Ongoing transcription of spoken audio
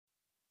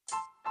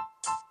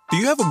Do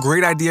you have a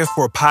great idea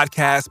for a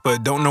podcast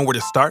but don't know where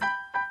to start?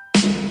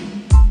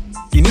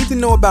 You need to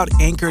know about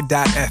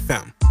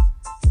Anchor.fm.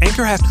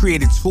 Anchor has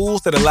created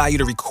tools that allow you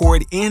to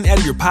record and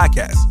edit your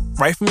podcast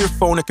right from your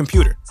phone or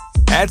computer.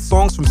 Add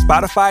songs from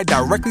Spotify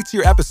directly to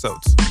your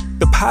episodes.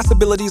 The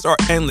possibilities are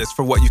endless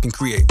for what you can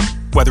create,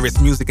 whether it's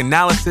music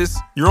analysis,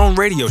 your own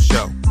radio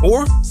show,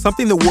 or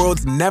something the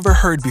world's never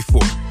heard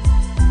before.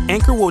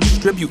 Anchor will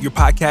distribute your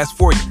podcast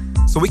for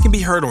you, so it can be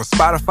heard on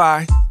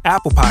Spotify,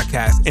 Apple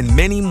Podcasts, and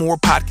many more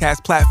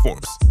podcast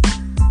platforms.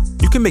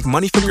 You can make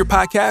money from your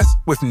podcast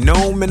with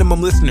no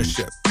minimum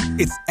listenership.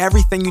 It's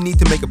everything you need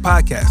to make a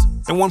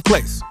podcast in one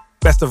place.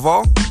 Best of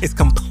all, it's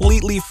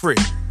completely free.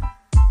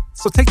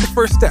 So take the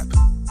first step.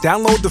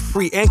 Download the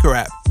free Anchor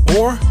app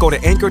or go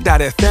to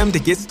anchor.fm to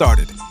get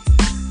started.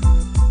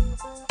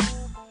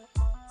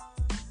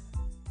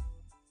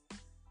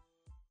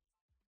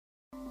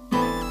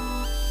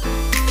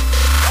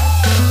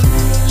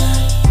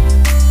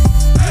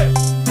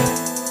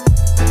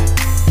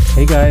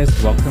 Hey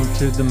guys, welcome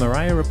to the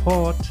Mariah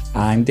Report.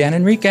 I'm Dan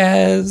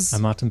Enriquez.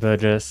 I'm Martin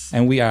Burgess.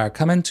 And we are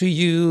coming to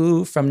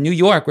you from New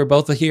York. We're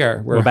both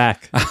here. We're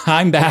back.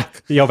 I'm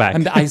back. You're back.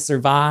 I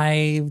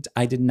survived.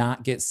 I did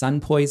not get sun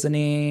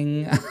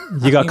poisoning.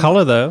 You got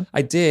color though.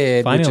 I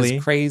did, Finally. which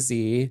is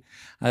crazy.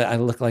 I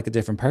look like a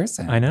different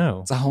person. I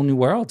know. It's a whole new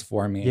world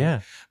for me. Yeah.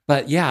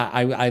 But yeah,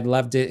 I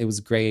loved it. It was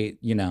great,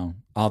 you know,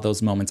 all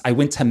those moments. I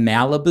went to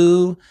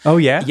Malibu. Oh,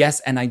 yeah? Yes,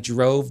 and I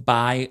drove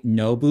by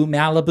Nobu,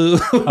 Malibu.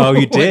 Oh,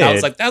 you did? And I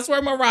was like, that's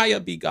where Mariah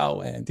be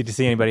going. Did you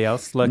see anybody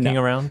else lurking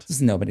around?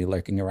 There's nobody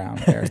lurking around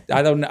there.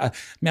 I don't know.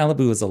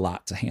 Malibu is a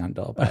lot to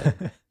handle, but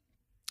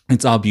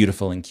it's all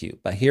beautiful and cute.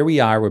 But here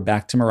we are. We're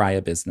back to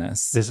Mariah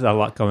business. There's a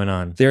lot going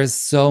on. There's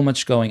so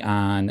much going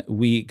on.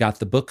 We got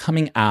the book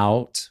coming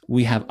out.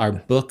 We have our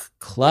book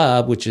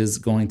club, which is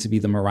going to be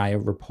the Mariah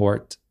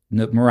Report.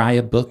 The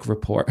Mariah Book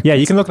Report. Yeah,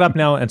 you can look it up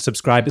now and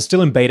subscribe. It's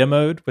still in beta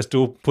mode. We're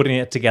still putting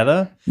it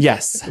together.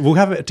 Yes. We'll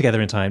have it together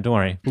in time. Don't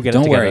worry. We'll get it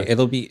Don't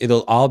together. worry.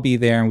 It'll all be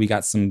there, and we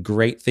got some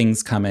great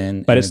things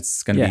coming. But and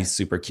it's going to be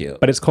super cute.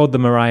 But it's called the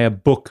Mariah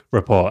Book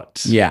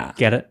Report. Yeah.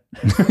 Get it?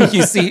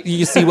 You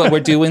see what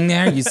we're doing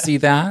there? You see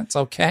that? It's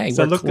okay.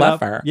 So we're look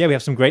clever. Up. Yeah, we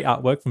have some great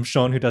artwork from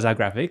Sean, who does our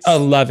graphics. I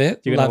love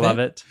it. You're going to love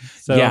it.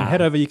 So Yeah.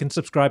 head over. You can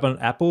subscribe on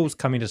Apple. It's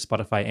coming to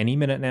Spotify any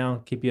minute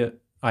now. Keep your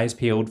eyes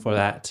peeled for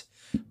that.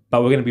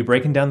 But we're going to be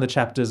breaking down the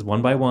chapters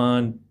one by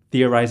one,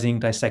 theorizing,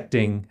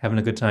 dissecting, having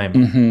a good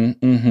time.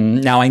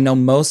 Now, I know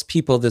most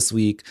people this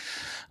week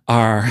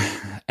are,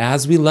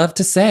 as we love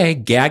to say,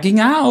 gagging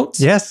out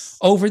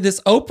over this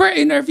Oprah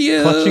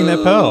interview. Clutching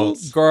their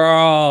pearls.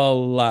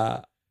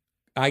 Girl,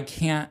 I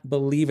can't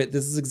believe it.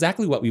 This is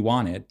exactly what we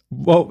wanted.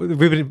 Well,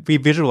 we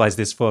visualized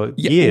this for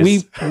years.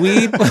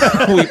 We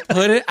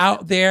put it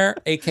out there,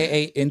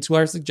 aka into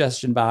our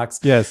suggestion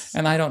box. Yes.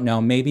 And I don't know,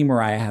 maybe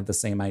Mariah had the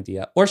same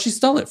idea, or she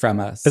stole it from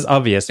us. It's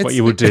obvious what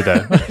you would do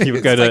though. You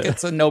would go to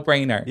it's a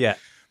no-brainer. Yeah.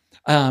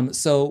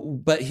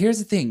 But here's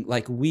the thing,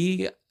 like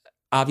we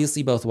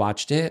obviously both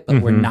watched it,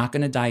 but we're not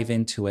going to dive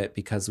into it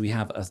because we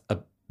have a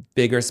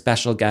bigger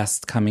special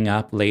guest coming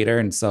up later,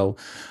 and so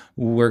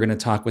we're going to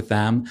talk with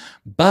them.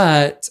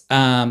 But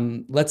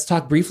let's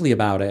talk briefly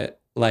about it.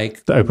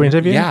 Like the Oprah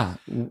interview? Yeah.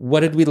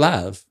 What did we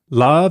love?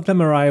 Love that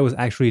Mariah was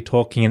actually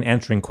talking and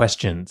answering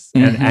questions.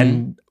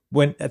 And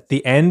when at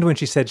the end, when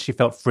she said she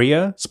felt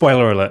freer,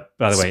 spoiler alert,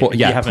 by the way. If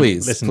you haven't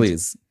listened,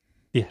 please.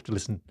 You have to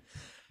listen.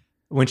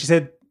 When she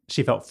said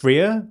she felt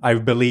freer, I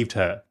believed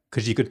her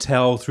because you could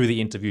tell through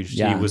the interview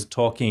she was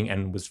talking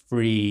and was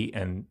free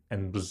and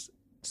was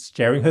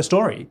sharing her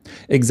story.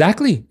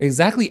 Exactly.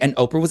 And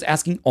Oprah was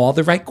asking all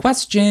the right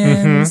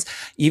questions.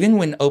 Even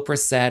when Oprah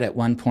said at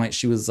one point,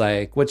 she was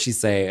like, what'd she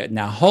say?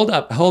 Now, hold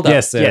up,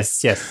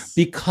 sis. Yes.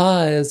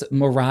 Because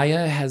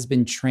Mariah has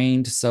been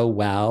trained so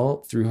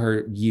well through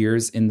her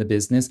years in the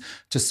business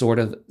to sort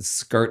of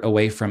skirt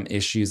away from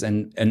issues.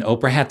 And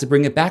Oprah had to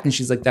bring it back. And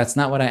she's like, that's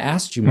not what I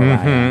asked you,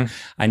 Mariah.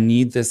 I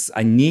need this.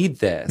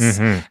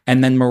 And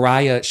then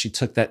Mariah, she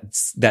took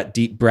that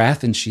deep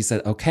breath and she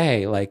said,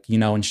 okay, like, you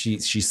know, and she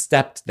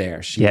stepped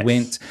there. She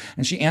went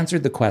and she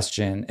answered the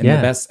question.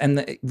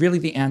 And really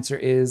the answer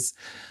is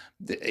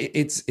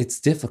it's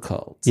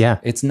difficult. Yeah.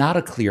 It's not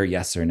a clear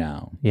yes or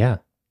no. Yeah.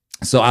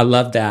 So I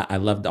love that. I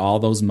loved all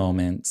those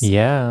moments.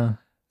 Yeah.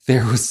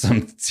 There was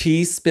some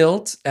tea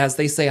spilt, as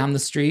they say on the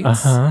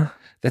streets.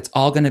 That's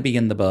all going to be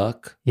in the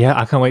book. Yeah,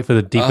 I can't wait for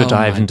the deeper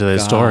dive into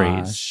those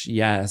stories.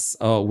 Yes.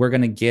 Oh, we're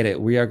going to get it.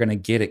 We are going to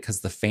get it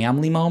because the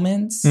family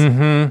moments.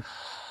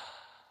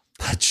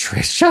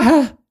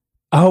 Patricia.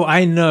 Oh,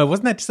 I know.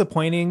 Wasn't that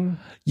disappointing?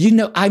 You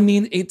know, I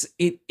mean, it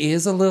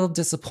is a little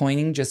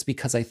disappointing just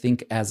because I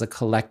think as a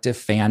collective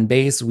fan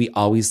base, we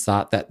always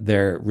thought that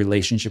their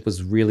relationship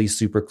was really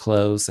super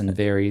close and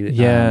very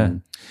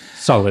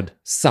solid.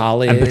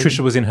 And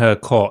Patricia was in her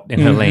court, in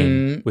her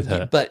lane with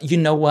her. But you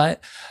know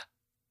what?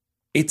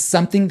 It's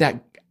something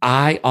that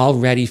I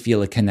already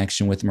feel a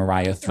connection with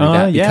Mariah through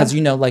that because,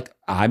 you know, like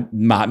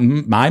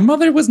my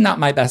mother was not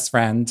my best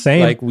friend.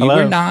 Same. Like we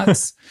were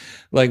not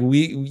like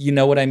you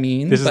know what I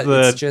mean? This is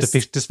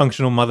the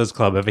dysfunctional mothers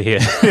club over here.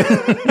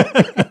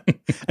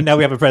 And now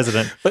we have a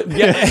president. But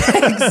yeah,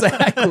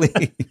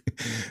 exactly.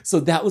 So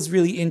that was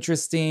really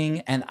interesting.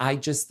 And I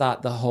just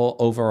thought the whole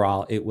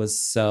overall, it was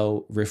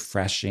so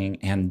refreshing.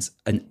 And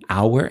an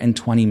hour and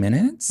 20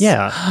 minutes?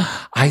 Yeah.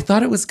 I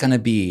thought it was going to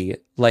be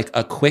like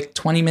a quick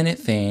 20-minute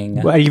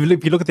thing. Well,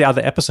 if you look at the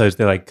other episodes,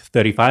 they're like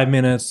 35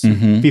 minutes,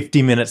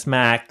 50 minutes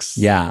max.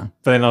 Yeah.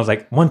 But then I was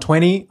like,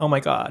 120? Oh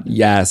my God.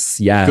 Yes.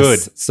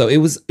 Good. So it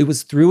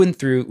was through and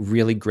through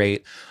really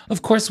great.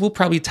 Of course, we'll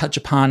probably touch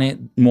upon it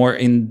more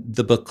in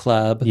the book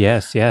club.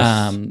 Yes.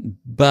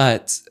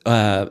 But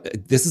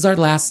this is our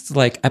last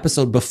like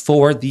episode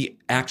before the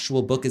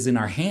actual book is in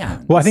our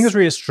hands. Well, I think it's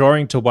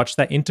reassuring to watch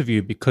that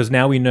interview because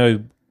now we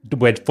know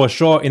we're for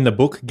sure in the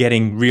book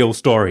getting real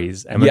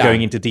stories and we're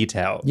going into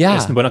detail. Yeah.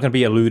 We're not going to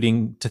be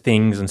alluding to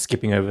things and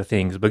skipping over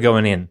things. We're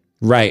going in.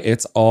 Right.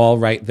 It's all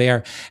right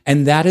there.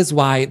 And that is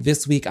why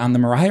this week on the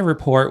Mariah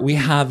Report, we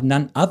have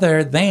none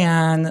other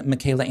than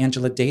Michaela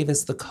Angela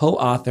Davis, the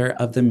co-author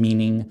of The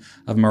Meaning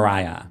of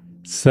Mariah.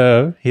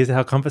 So here's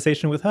our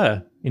conversation with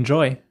her.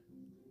 Enjoy.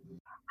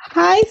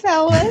 Hi,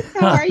 fellas.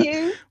 How are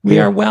you? We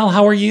are well.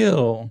 How are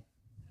you?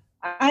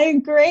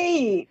 I'm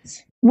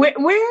great. Where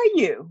are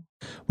you?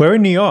 We're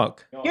in New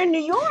York. You're in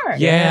New York.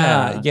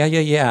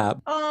 Yeah.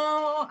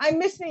 Oh, I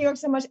miss New York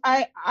so much.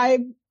 I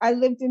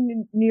lived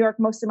in New York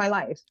most of my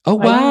life. Oh,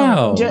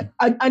 wow.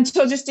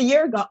 Until just a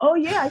year ago. Oh,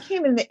 yeah. I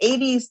came in the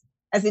 80s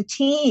as a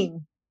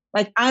teen.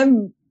 Like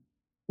I'm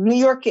New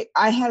York.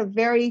 I had a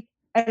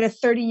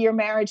 30-year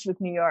marriage with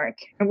New York,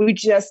 and we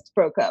just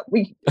broke up.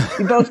 We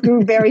both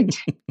grew very,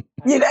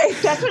 you know,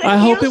 that's what it I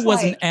hope it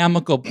was like. an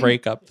amicable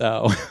breakup,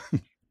 though.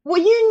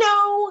 Well, you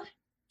know,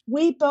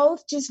 we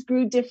both just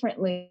grew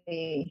differently.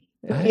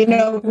 You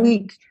know,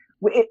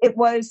 it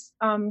was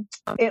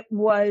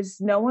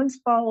no one's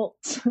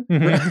fault.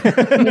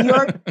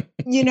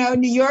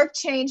 New York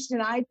changed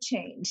and I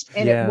changed,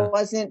 and it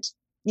wasn't,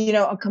 you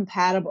know, a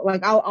compatible.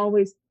 Like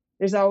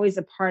there's always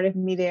a part of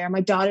me there.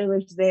 My daughter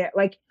lives there.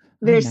 Like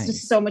there's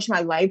just so much of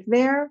my life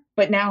there,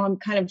 but now I'm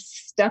kind of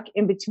stuck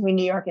in between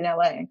New York and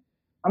LA.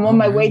 I'm on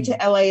my way to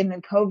LA, and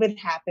then COVID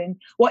happened.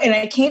 Well, and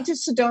I came to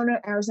Sedona,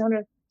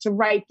 Arizona, to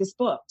write this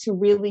book, to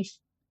really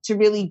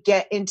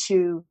get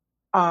into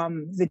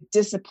the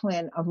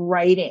discipline of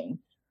writing.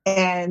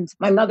 And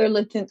my mother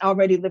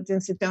already lived in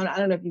Sedona. I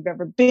don't know if you've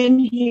ever been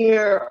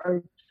here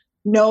or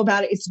know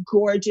about it. It's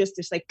gorgeous.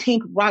 There's like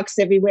pink rocks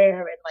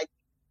everywhere and like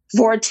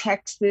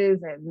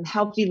vortexes and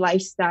healthy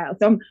lifestyle.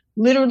 So I'm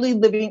literally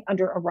living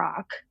under a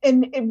rock.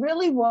 And it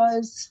really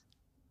was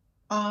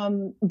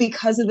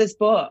because of this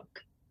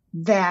book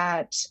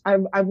that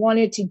I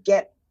wanted to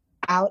get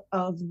out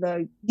of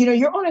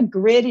you're on a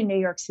grid in New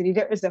York City.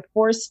 There is a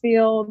force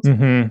field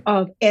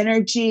of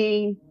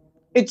energy.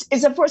 It's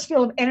a force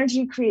field of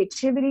energy,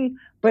 creativity,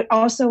 but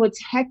also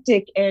it's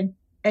hectic and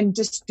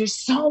just there's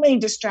so many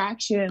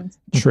distractions.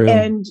 True.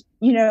 And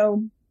you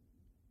know,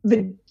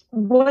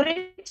 what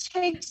it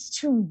takes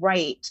to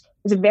write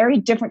is a very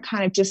different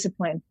kind of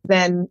discipline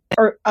than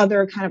or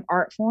other kind of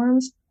art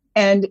forms,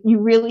 and you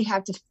really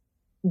have to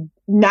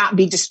not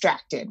be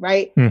distracted,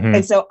 right?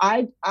 And so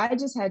I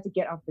just had to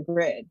get off the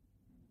grid.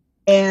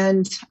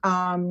 And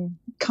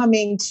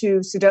coming to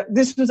Sedona,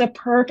 this was a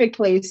perfect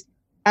place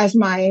as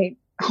my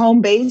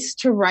home base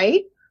to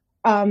write.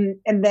 And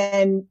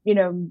then, you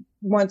know,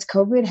 once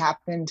COVID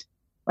happened,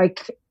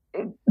 like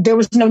there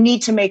was no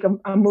need to make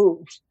a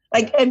move.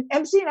 Like, and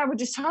MC and I were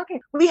just talking.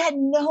 We had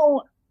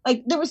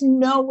there was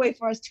no way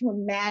for us to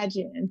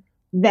imagine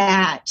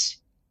that,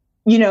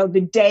 you know,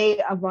 the day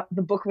of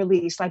the book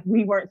release, like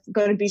we weren't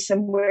going to be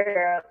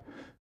somewhere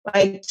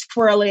like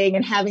twirling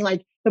and having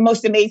like the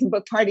most amazing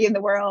book party in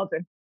the world.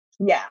 And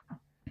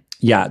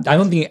I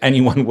don't think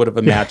anyone would have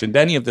imagined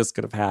any of this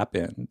could have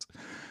happened,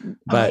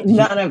 but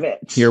none of it.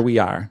 Here we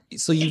are.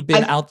 So you've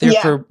been out there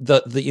for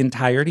the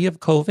entirety of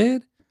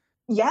COVID?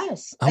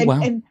 Yes.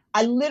 Wow. And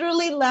I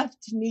literally left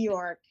New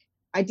York.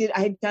 I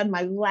had done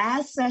my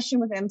last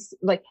session with MC,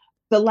 like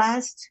the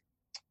last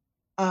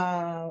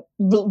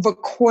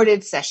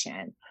recorded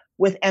session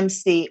with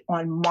MC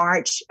on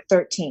March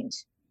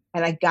 13th.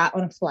 And I got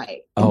on a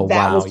flight. And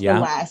that was the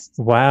last.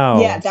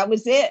 Wow. Yeah, that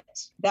was it.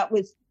 That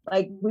was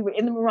like, we were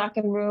in the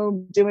Moroccan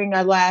room doing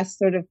our last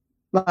sort of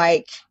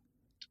like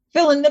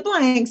fill in the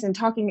blanks and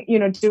talking, you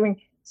know,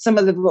 doing some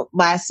of the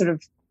last sort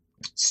of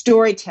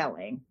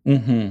storytelling.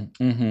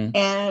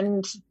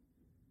 And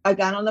I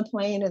got on the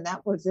plane and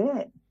that was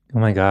it. Oh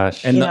my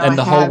gosh. And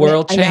the whole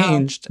world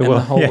changed. And the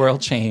whole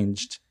world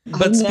changed.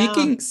 But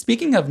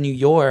speaking of New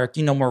York,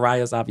 you know,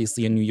 Mariah's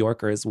obviously a New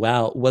Yorker as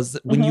well. Was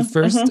when you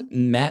first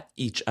met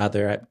each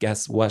other, I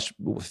guess,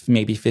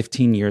 maybe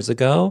 15 years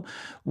ago?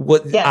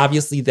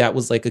 Obviously, that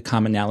was like a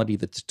commonality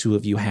that the two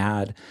of you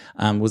had.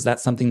 Was that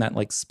something that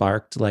like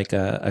sparked like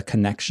a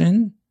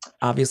connection?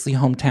 Obviously,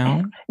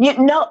 hometown.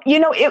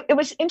 It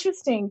was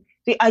interesting.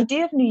 The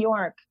idea of New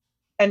York,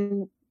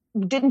 and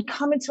didn't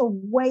come until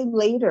way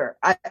later.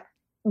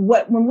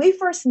 When we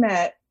first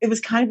met, it was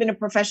kind of in a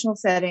professional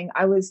setting.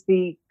 I was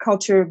the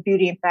culture,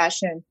 beauty, and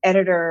fashion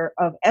editor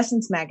of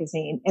Essence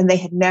magazine, and they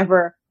had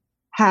never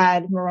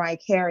had Mariah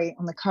Carey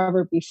on the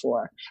cover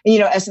before. And,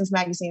 Essence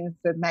magazine is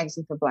the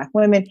magazine for Black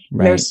women.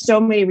 Right. There's so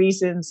many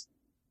reasons,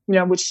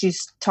 which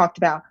she's talked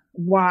about,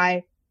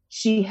 why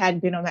she hadn't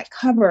been on that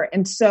cover.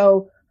 And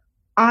so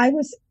I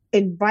was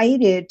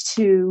invited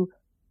to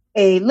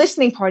a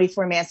listening party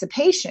for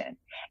Emancipation.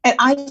 And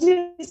I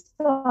just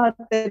thought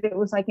that it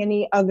was like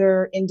any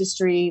other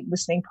industry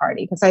listening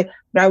party, because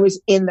I was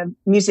in the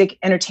music,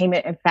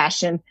 entertainment, and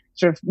fashion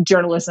sort of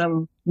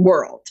journalism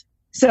world.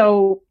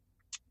 So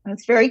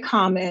it's very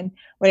common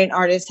when an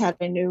artist had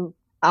a new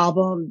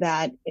album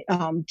that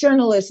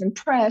journalists and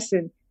press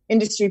and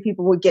industry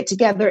people would get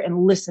together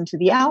and listen to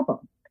the album.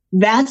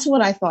 That's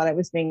what I thought I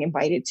was being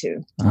invited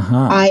to.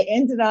 I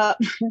ended up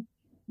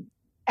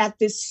at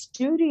this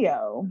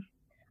studio.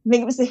 I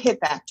think it was the Hit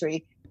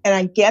Factory. And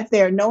I get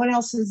there, no one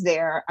else is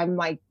there. I'm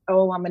like,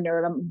 oh, I'm a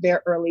nerd. I'm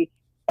there early.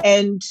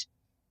 And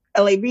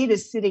L.A. Reid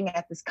is sitting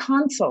at this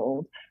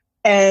console,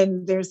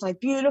 and there's like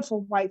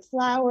beautiful white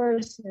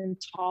flowers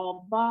and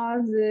tall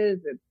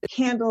vases and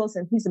candles,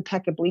 and he's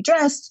impeccably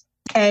dressed.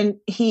 And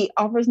he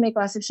offers me a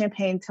glass of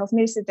champagne, tells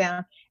me to sit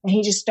down, and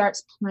he just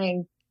starts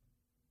playing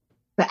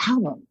the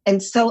album.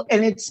 And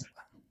it's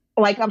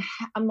like,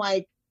 I'm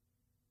like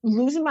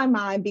losing my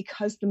mind,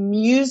 because the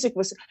music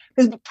was,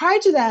 because prior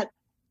to that,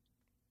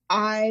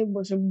 I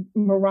was a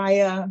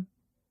Mariah.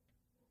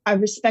 I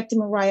respected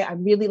Mariah. I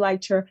really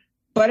liked her.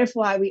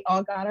 Butterfly, We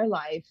All Got Our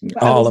Life.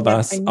 All of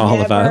us.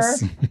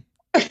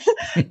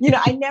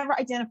 I never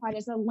identified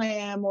as a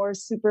lamb or a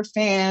super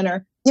fan,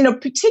 or,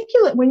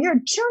 particularly when you're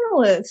a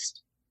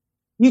journalist,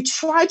 you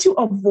try to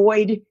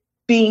avoid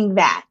being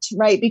that,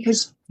 right?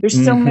 Because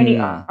there's so many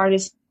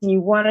artists, and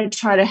you want to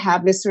try to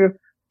have this sort of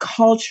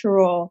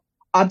cultural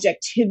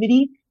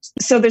objectivity.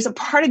 So there's a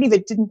part of me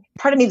that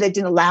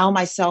didn't allow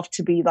myself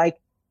to be like,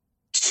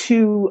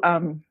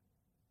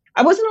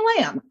 I wasn't a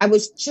lamb. I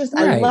was just,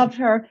 right. I loved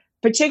her,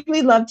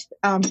 particularly loved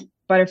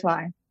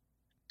Butterfly.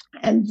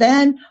 And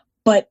then,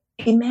 but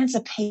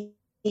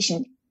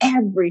Emancipation,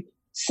 every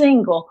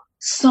single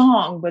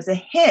song was a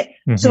hit.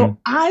 Mm-hmm. So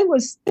I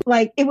was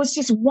like, it was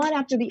just one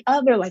after the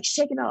other, like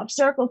Shaking Off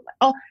Circles.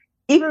 Oh,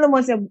 even the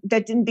ones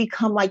that didn't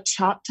become like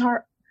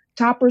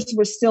toppers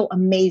were still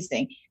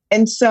amazing.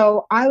 And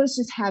so I was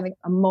just having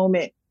a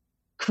moment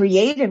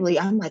creatively.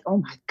 I'm like, oh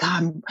my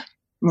God,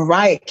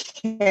 Mariah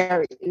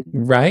Carey.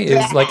 Right. It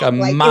was like a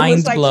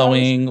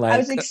mind-blowing. I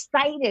was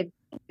excited.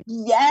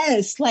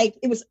 Yes. Like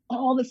it was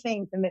all the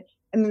things. And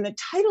then the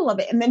title of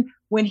it. And then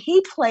when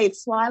he played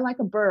Fly Like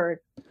a Bird,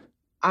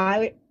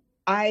 I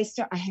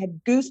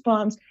had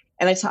goosebumps,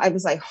 and I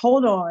was like,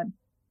 hold on.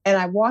 And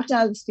I walked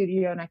out of the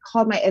studio, and I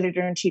called my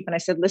editor-in-chief, and I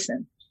said,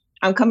 listen,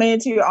 I'm coming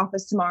into your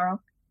office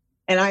tomorrow,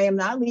 and I am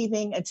not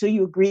leaving until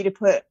you agree to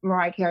put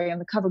Mariah Carey on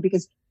the cover,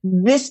 because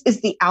this is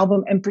the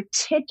album, and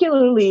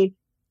particularly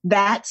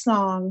that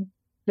song,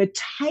 the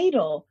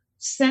title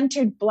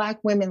centered Black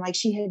women like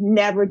she had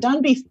never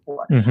done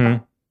before.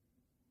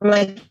 Mm-hmm.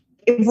 Like,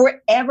 if we're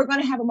ever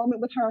going to have a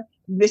moment with her,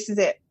 this is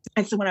it.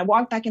 And so when I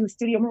walked back in the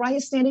studio,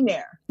 Mariah's standing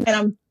there, and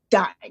I'm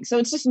dying. So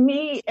it's just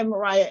me and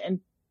Mariah and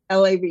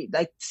L.A. Reid.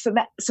 Like, so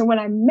when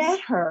I met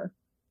her,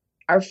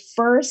 our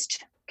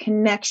first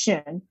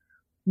connection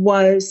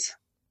was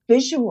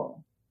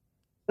visual.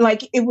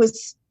 Like,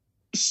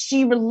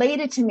 she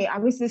related to me. I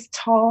was this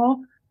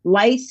tall,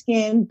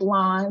 light-skinned,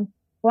 blonde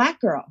Black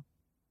girl.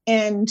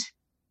 And,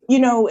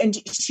 and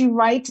she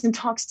writes and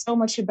talks so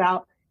much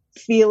about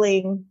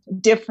feeling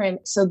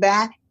different. So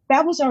that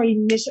was our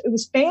initial, it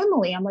was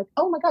family. I'm like,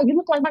 oh my God, you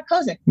look like my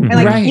cousin. And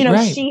like,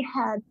 right. She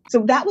had, so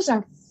that was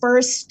our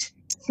first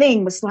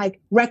thing, was like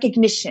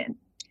recognition.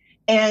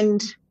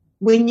 And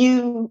when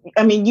you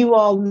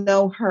all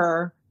know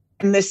her,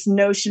 and this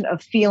notion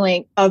of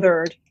feeling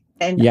othered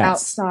and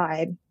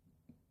outside.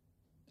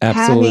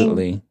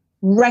 Absolutely. Having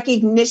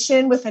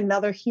recognition with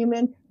another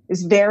human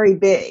is very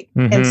big.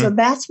 Mm-hmm. And so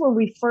that's where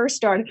we first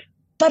started.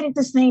 But at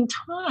the same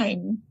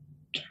time,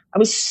 I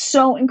was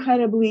so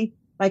incredibly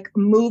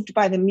moved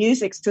by the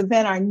music. So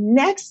then our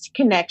next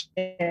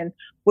connection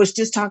was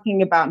just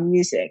talking about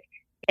music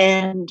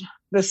and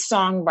the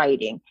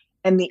songwriting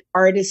and the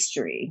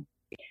artistry.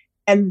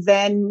 And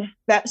then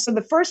so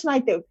the first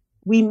night that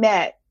we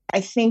met, I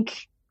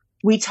think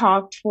we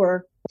talked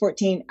for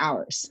 14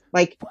 hours.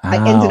 Like, wow. I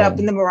ended up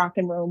in the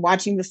Moroccan Room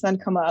watching the sun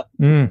come up.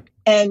 Mm.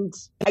 And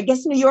I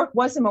guess New York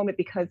was a moment,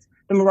 because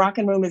the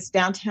Moroccan Room is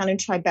downtown in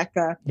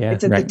Tribeca. Yeah,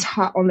 it's at the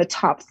top, on the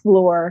top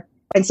floor.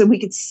 And so we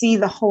could see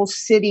the whole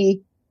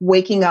city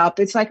waking up.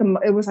 It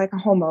was like a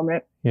whole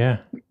moment. Yeah.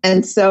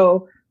 And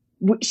so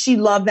she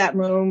loved that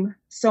room.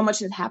 So much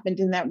has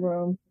happened in that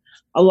room.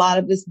 A lot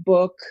of this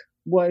book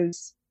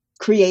was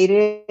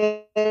created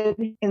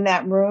in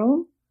that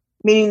room,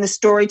 meaning the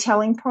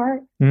storytelling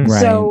part. Right.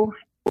 So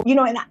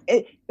and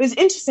it was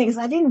interesting because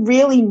I didn't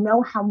really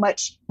know how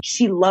much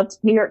she loved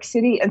New York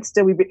City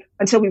until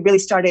we really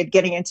started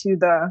getting into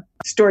the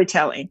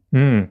storytelling.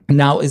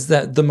 Now, is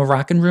that the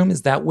Moroccan Room?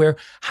 Is that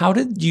how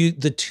did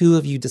the two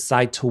of you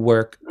decide to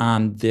work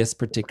on this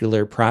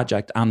particular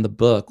project, on the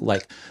book?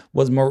 Like,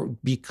 was more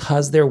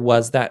because there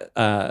was that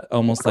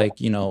almost like,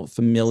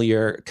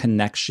 familiar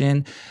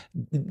connection,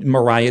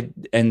 Mariah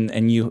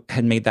and you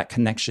had made that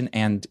connection,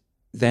 and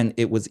then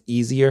it was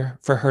easier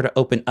for her to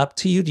open up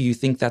to you? Do you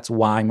think that's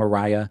why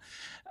Mariah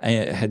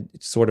had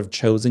sort of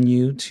chosen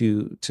you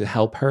to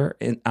help her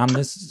on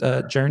this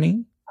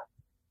journey?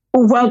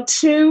 Well,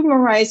 to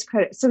Mariah's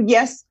credit, so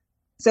yes.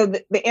 So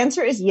the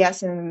answer is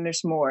yes, and then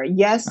there's more.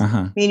 Yes,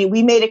 meaning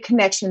we made a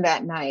connection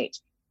that night.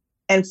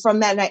 And from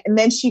that night, and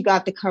then she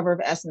got the cover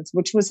of Essence,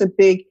 which was a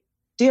big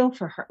deal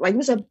for her. Like, it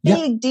was a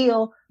big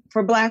deal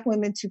for Black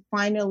women to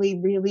finally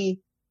really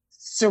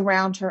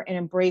surround her and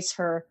embrace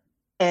her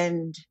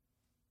and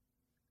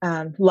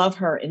love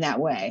her in that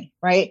way,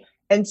 right?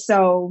 And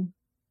so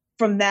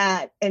from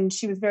that, and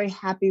she was very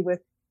happy with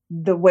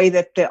the way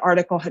that the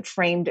article had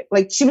framed it.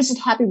 Like, she was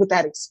just happy with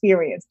that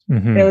experience.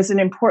 Mm-hmm. It was an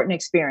important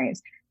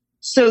experience.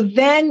 So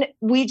then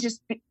we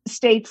just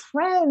stayed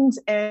friends.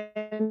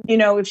 And,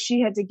 if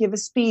she had to give a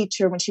speech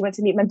or when she went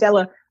to meet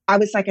Mandela, I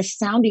was like a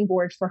sounding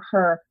board for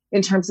her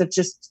in terms of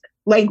just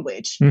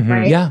language,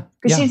 right? Yeah.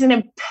 Because she's an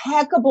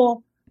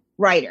impeccable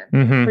writer,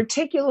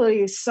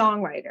 particularly a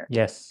songwriter.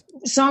 Yes.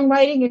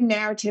 Songwriting and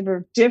narrative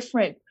are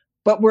different,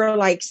 but we're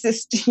like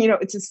sister,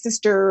 it's a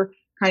sister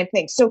kind of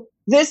thing. So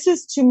this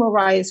is to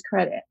Mariah's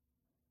credit.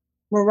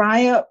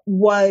 Mariah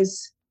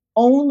was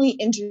only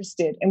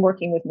interested in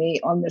working with me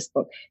on this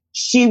book.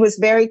 She was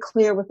very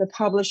clear with the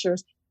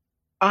publishers.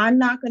 I'm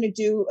not going to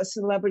do a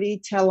celebrity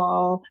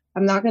tell-all.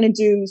 I'm not going to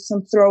do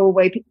some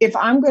throwaway.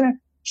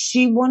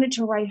 She wanted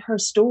to write her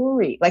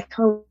story, like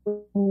her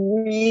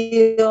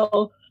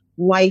real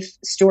life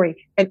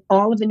story, and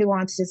all of the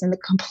nuances and the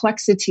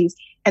complexities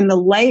and the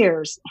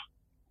layers.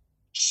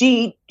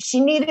 She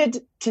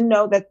needed to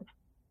know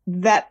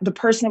that the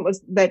person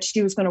that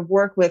she was going to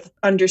work with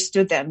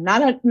understood them,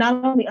 not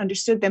only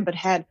understood them, but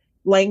had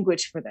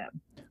language for them.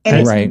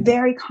 And it's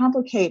very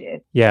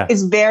complicated. Yeah.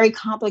 It's very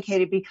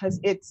complicated because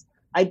it's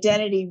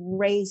identity,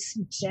 race,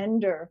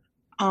 gender,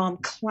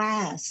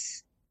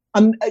 class,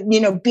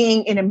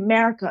 being in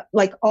America,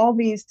 like all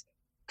these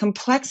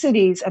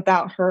complexities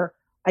about her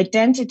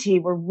identity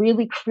were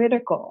really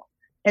critical.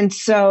 And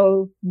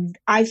so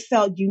I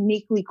felt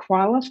uniquely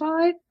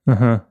qualified.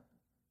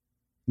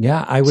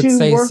 Yeah, I would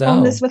say to work so.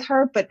 on this with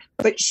her,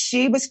 but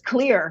she was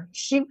clear.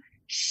 She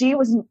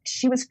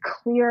was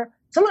clear.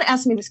 Someone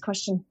asked me this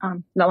question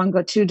not long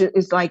ago too.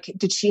 Is like,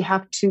 did she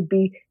have to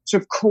be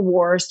sort of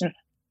coerced?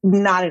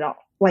 Not at all.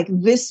 Like,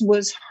 this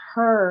was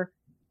her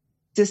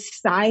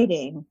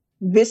deciding.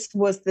 This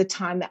was the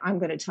time that I'm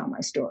going to tell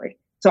my story.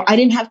 So I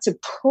didn't have to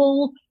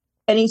pull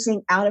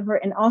anything out of her.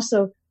 And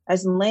also,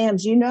 as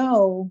Lambs, you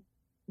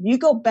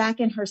go back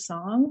in her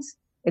songs.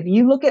 If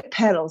you look at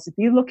Petals, if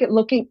you look at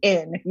Looking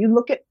In, if you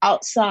look at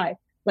Outside,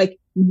 like,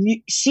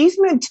 she's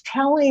been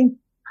telling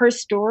her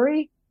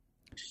story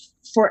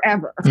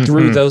forever.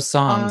 Through those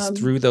songs,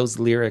 through those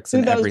lyrics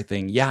and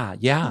everything. Yeah.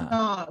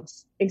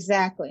 Songs.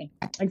 Exactly.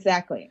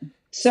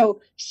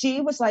 So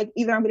she was like,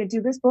 either I'm going to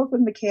do this book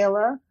with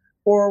Michaela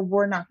or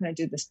we're not going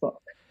to do this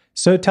book.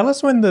 So tell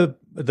us when the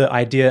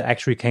idea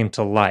actually came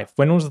to life.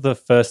 When was the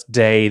first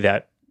day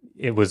that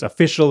it was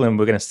official and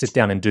we're going to sit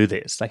down and do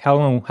this? Like, how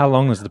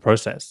long was the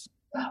process?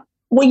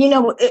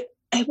 Well,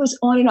 it was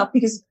on and off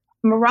because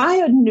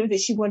Mariah knew that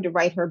she wanted to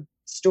write her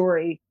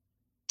story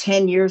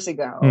 10 years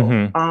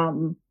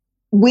ago.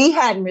 We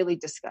hadn't really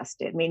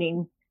discussed it,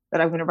 meaning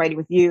that I'm going to write it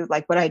with you,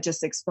 like what I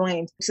just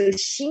explained. So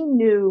she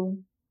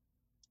knew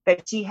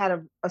that she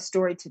had a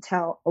story to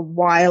tell a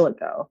while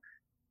ago.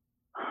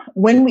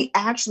 When we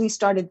actually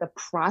started the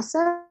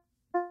process,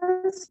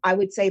 I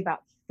would say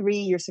about 3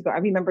 years ago, I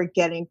remember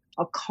getting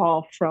a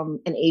call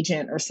from an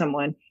agent or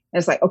someone. And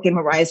it's like, okay,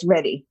 Mariah's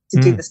ready to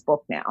do this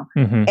book now.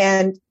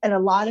 And a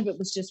lot of it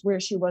was just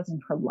where she was in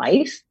her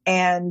life.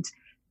 And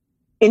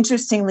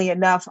interestingly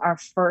enough, our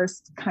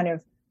first kind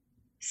of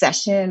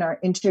session or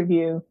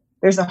interview,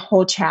 there's a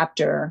whole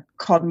chapter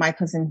called My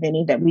Cousin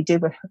Vinny that we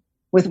did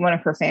with one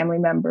of her family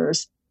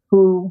members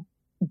who,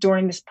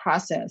 during this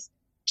process,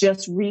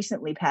 just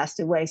recently passed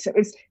away. So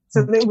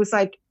it was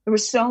like, there were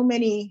so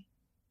many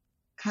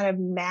kind of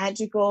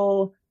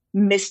magical,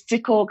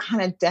 mystical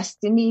kind of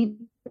destiny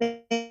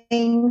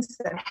things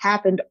that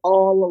happened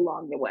all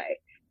along the way.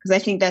 Because I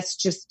think that's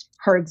just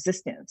her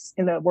existence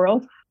in the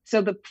world.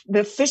 So the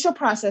official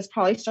process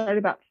probably started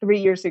about 3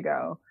 years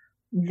ago.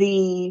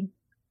 The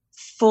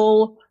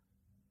full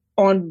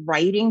on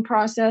writing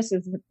process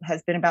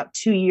has been about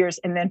 2 years.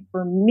 And then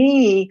for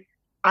me,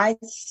 I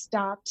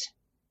stopped.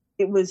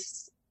 It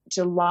was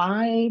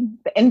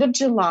the end of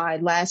July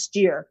last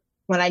year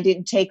when I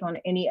didn't take on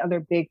any other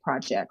big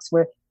projects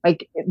where I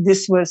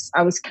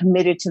was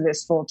committed to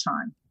this full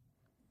time.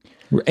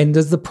 And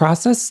does the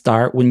process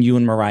start when you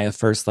and Mariah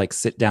first like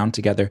sit down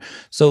together?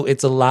 So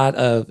it's a lot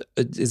of,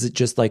 is it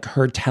just like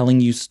her telling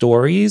you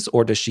stories,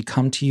 or does she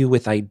come to you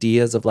with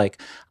ideas of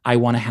like, I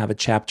want to have a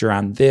chapter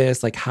on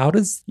this? Like, how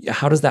does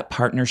that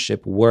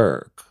partnership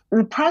work?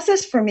 The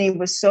process for me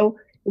was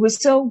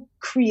so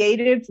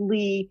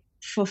creatively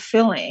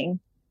fulfilling,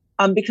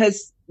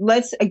 because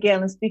let's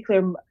be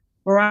clear,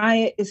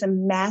 Mariah is a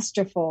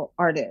masterful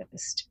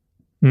artist.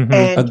 Mm-hmm.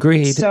 And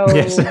agreed. So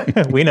yes,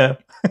 we know.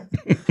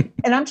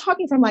 And I'm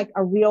talking from like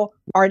a real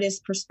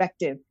artist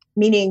perspective,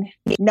 meaning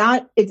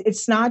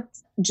it's not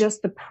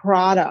just the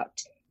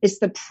product, it's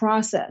the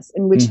process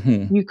in which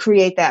you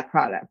create that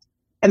product.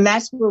 And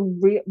that's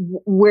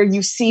where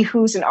you see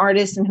who's an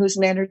artist and who's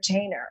an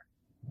entertainer.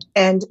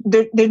 And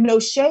there's no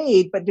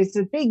shade, but there's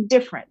a big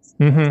difference.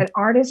 An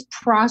artist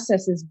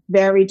process is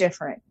very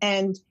different.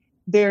 And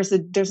there's a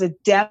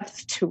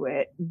depth to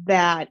it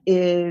that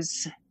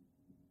is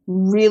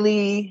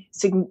really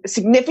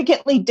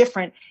significantly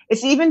different.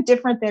 It's even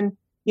different than,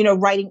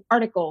 writing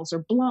articles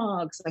or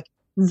blogs. Like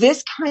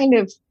this kind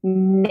of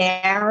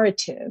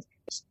narrative,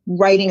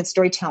 writing and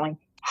storytelling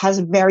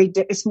has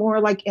it's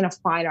more like in a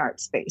fine art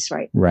space,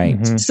 right? Right.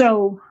 Mm-hmm.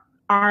 So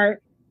our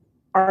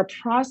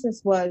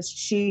process was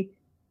she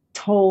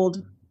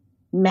told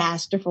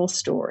masterful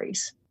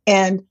stories.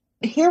 And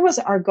here was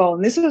our goal.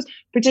 And this was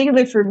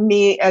particularly for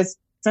me as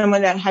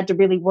someone that had to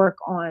really work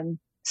on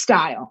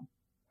style.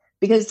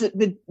 Because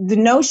the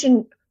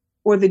notion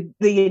or the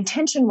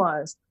intention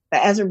was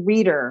that as a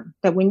reader,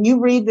 that when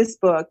you read this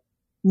book,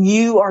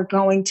 you are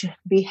going to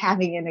be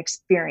having an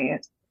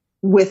experience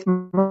with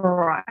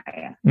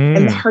Mariah.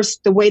 And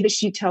the way that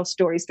she tells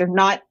stories, they're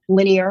not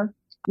linear.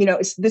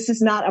 This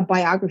is not a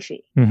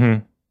biography.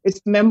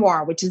 It's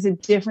memoir, which is a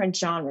different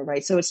genre,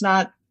 right? So it's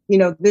not,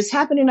 this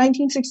happened in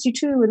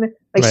 1962.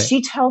 And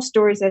she tells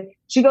stories that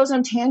she goes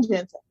on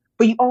tangents,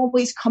 but you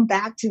always come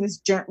back to this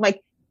journey.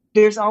 Like,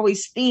 there's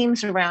always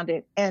themes around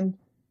it. And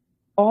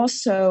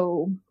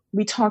also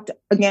we talked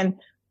again,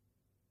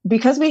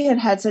 because we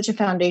had such a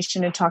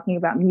foundation in talking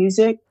about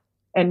music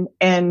and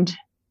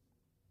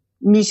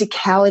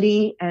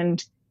musicality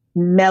and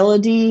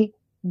melody,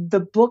 the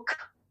book,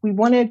 we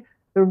wanted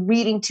the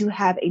reading to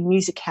have a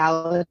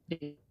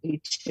musicality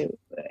to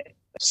it.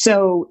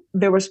 So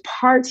there was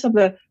parts of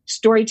the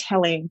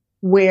storytelling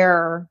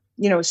where,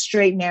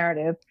 straight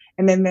narrative.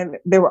 And then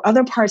there were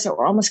other parts that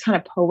were almost kind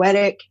of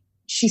poetic.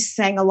 She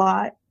sang a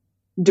lot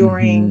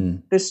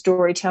during the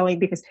storytelling,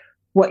 because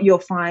what you'll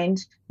find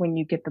when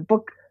you get the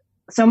book,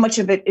 so much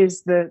of it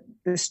is the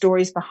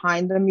stories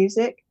behind the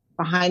music,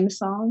 behind the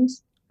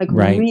songs, like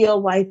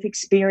real life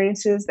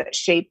experiences that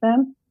shape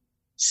them.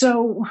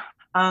 So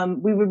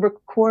we would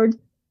record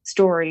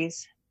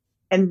stories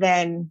and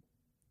then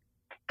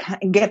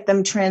get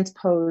them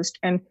transposed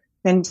and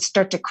then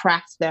start to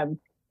craft them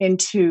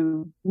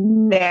into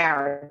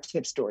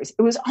narrative stories.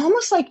 It was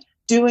almost like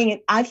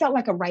I felt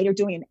like a writer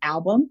doing an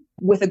album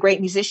with a great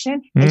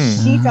musician, and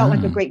she felt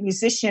like a great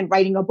musician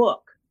writing a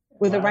book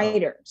with a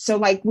writer. So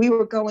like we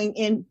were going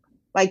in,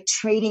 like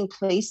trading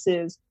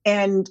places,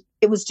 and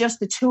it was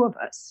just the two of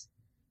us,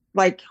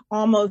 like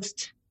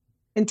almost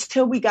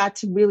until we got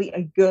to really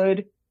a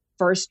good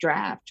first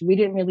draft. We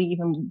didn't really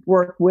even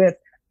work with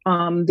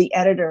the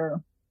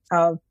editor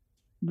of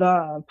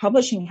the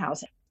publishing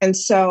house. And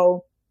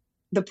so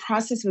the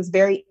process was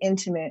very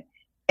intimate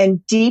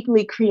and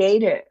deeply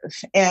creative.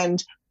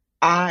 And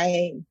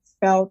I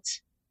felt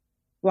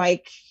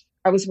like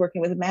I was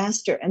working with a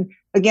master. And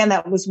again,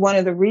 that was one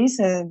of the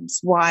reasons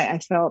why I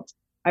felt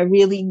I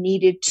really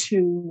needed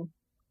to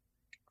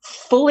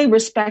fully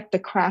respect the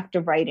craft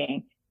of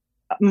writing,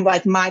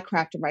 like my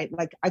craft of writing.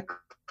 Like I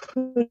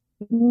couldn't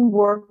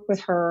work with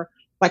her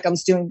like I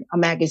was doing a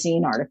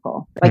magazine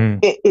article. Like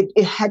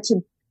it had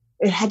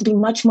to be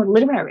much more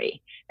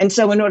literary. And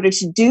so in order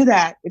to do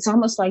that, it's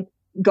almost like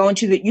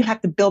you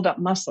have to build up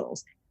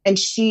muscles. And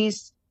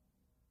she's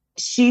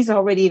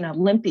already an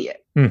Olympian,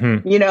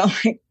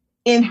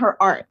 in her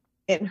art,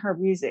 in her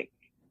music.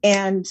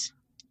 And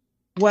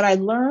what I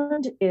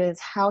learned is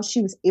how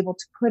she was able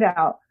to put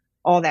out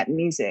all that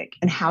music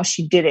and how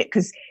she did it.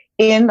 Because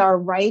in our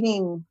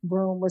writing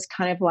room was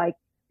kind of like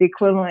the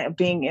equivalent of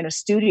being in a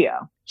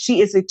studio.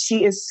 She is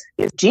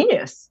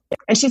genius,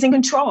 and she's in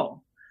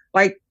control.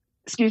 Like,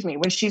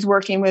 when she's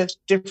working with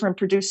different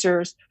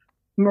producers,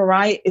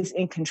 Mariah is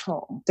in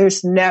control.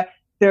 There's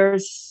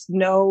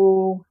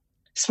no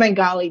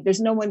Svengali. There's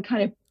no one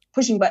kind of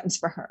pushing buttons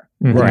for her.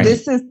 Right.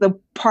 This is the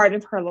part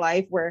of her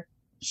life where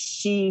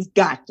she's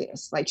got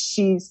this. Like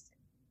she's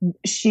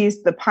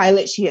the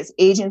pilot. She has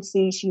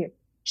agency.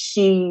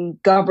 She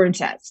governs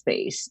that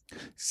space.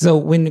 So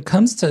when it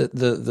comes to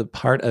the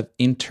part of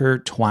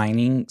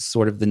intertwining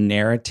sort of the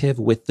narrative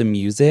with the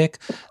music,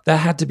 that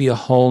had to be a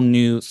whole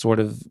new sort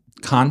of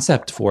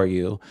concept for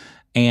you.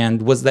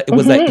 And was that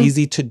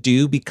easy to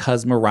do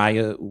because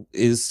Mariah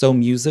is so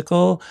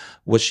musical?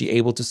 Was she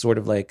able to sort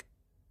of like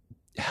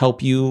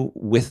help you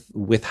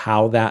with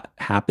how that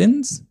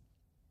happens?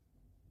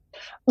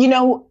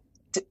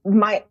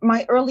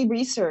 my early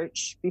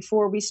research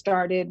before we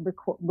started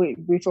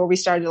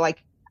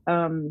like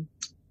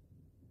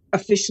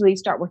officially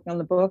start working on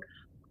the book,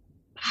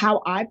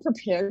 how I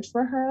prepared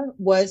for her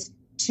was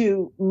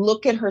to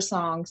look at her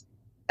songs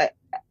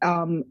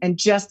and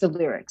just the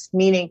lyrics,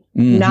 meaning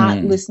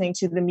not listening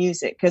to the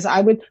music, because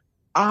I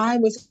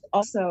was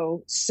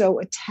also so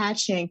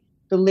attaching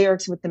the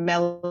lyrics with the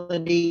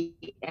melody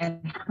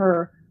and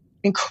her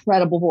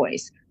incredible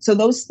voice. So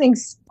those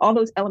things, all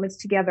those elements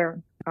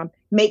together,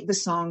 make the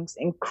songs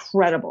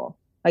incredible.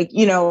 Like,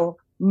 you know,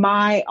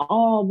 my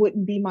all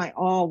wouldn't be my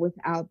all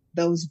without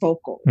those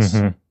vocals,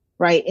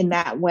 right? In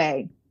that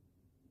way.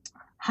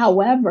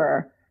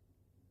 However,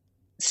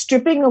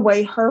 stripping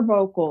away her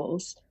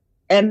vocals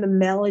and the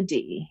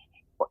melody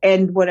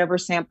and whatever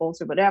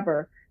samples or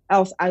whatever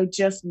else, I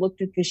just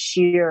looked at the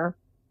sheer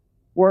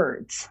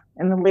words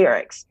and the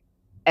lyrics.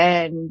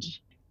 And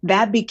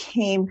that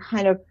became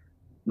kind of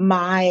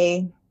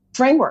my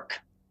framework,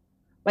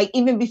 like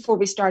even before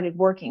we started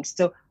working.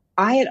 So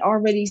I had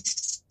already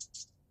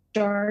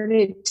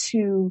started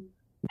to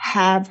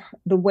have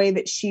the way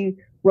that she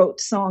wrote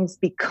songs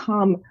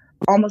become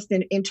almost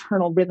an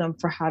internal rhythm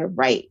for how to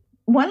write.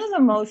 One of the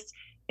most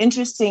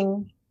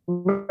interesting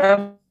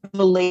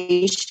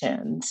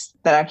revelations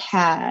that I've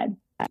had,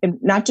 and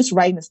not just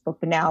writing this book,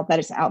 but now that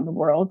it's out in the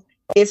world,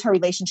 is her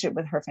relationship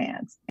with her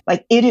fans.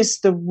 Like, it is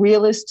the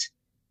realest.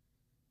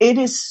 It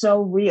is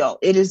so real.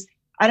 It is.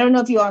 I don't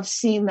know if you all have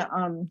seen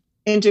the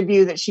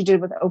interview that she did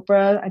with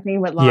Oprah. I think it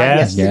went live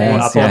yesterday.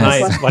 Up all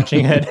night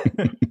watching it.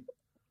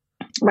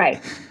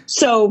 Right.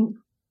 So,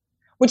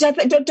 which I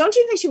don't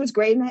you think she was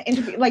great in that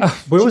interview? Like,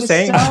 we were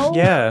saying,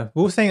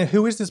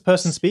 who is this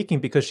person speaking?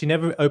 Because she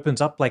never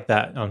opens up like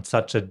that on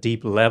such a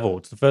deep level.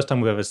 It's the first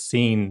time we've ever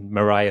seen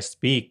Mariah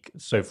speak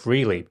so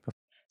freely.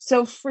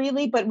 So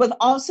freely, but with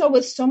so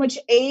much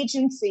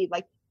agency.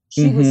 Like,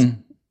 she was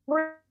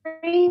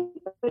free,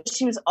 but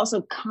she was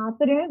also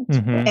confident,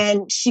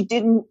 and she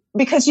didn't,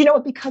 because you know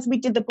what? Because we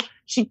did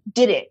she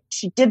did it.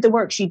 She did the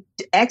work. She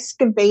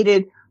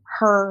excavated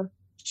her.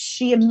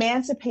 She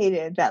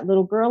emancipated that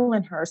little girl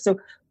in her. So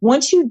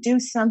once you do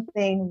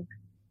something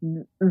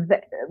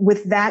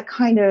with that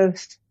kind of,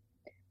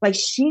 like,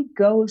 she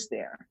goes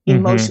there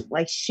emotion,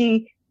 like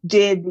she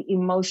did the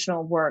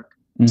emotional work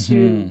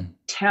to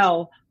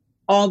tell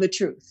all the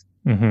truth.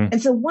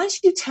 And so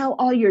once you tell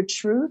all your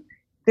truth,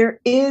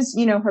 there is,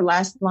 you know, her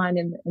last line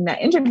in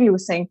that interview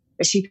was saying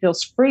that she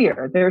feels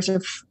freer.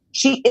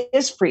 She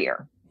is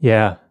freer.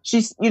 Yeah.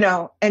 She's, you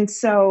know, and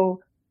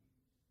so,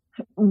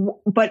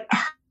 but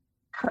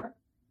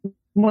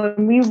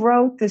when we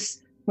wrote this,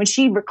 when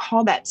she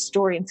recalled that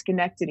story in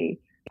Schenectady,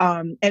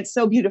 and it's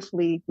so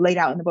beautifully laid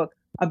out in the book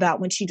about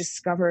when she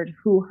discovered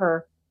who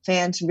her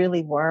fans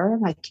really were,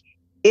 like,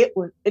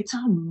 it's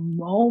a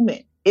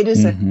moment. It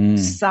is a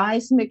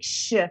seismic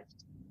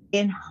shift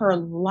in her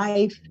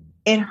life,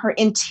 in her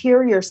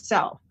interior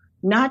self.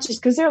 Not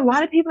just because there are a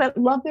lot of people that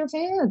love their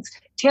fans.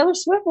 Taylor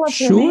Swift loves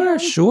her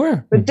fans.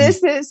 Sure. But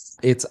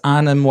it's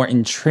on a more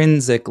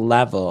intrinsic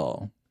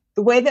level.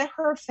 The way that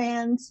her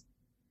fans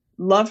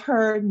love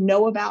her,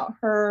 know about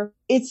her,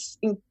 it's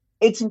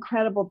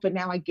incredible. But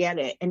now I get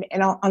it, and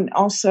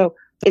also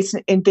it's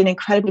been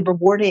incredibly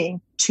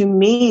rewarding to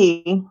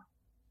me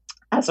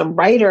as a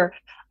writer.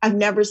 I've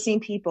never seen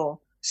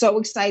people so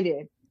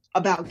excited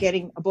about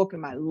getting a book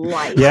in my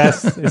life.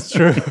 Yes, it's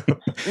true.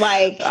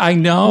 Like, I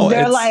know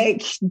they're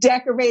like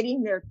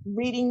decorating their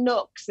reading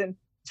nooks and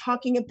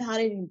talking about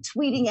it and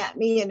tweeting at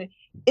me, and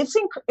it's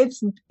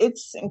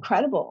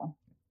incredible.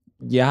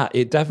 Yeah,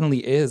 it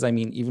definitely is. I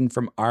mean, even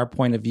from our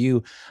point of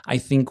view, I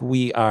think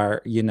we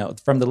are, you know,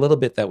 from the little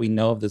bit that we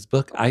know of this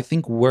book, I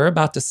think we're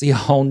about to see a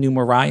whole new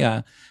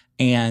Mariah,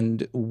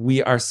 and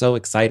we are so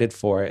excited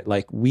for it.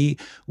 Like, we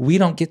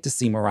don't get to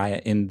see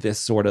Mariah in this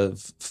sort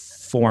of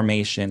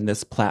formation,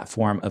 this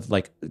platform of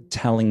like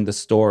telling the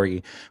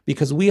story,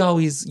 because we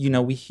always, you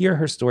know, we hear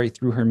her story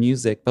through her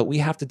music, but we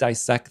have to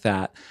dissect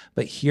that.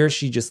 But here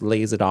she just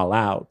lays it all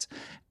out.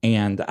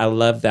 And I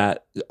love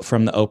that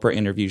from the Oprah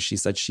interview, she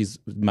said she's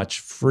much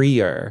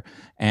freer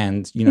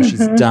and, you know,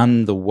 she's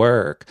done the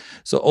work.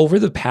 So over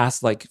the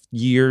past like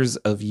years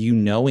of you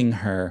knowing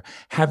her,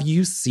 have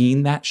you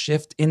seen that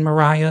shift in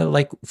Mariah,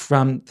 like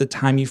from the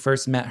time you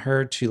first met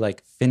her to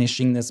like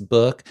finishing this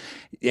book?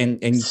 And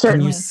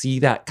can you see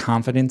that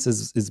confidence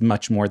is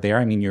much more there?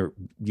 I mean,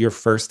 you're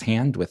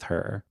firsthand with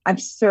her.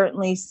 I've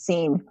certainly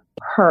seen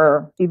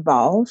her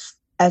evolve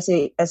as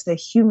a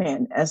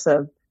human, as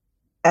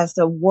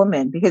a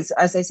woman, because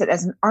as I said,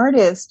 as an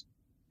artist,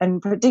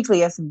 and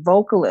particularly as a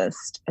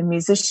vocalist and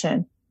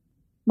musician,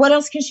 what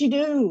else can she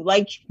do?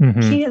 Like,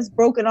 she has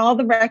broken all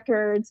the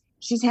records.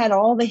 She's had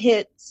all the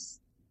hits.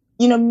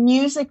 You know,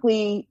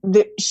 musically,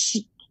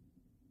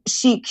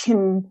 she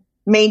can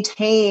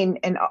maintain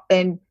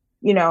and,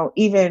 you know,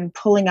 even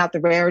pulling out the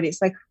rarities.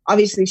 Like,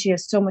 obviously she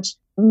has so much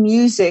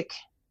music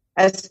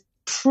as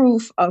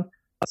proof of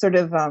sort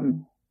of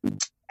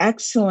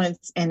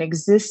excellence and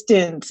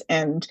existence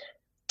and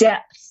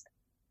depth.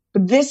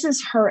 But this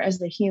is her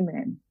as a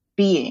human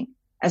being,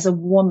 as a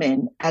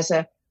woman, as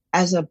a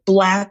as a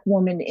Black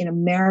woman in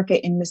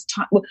America in this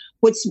time.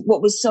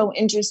 What was so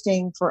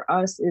interesting for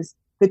us is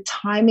the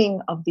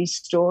timing of these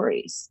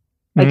stories.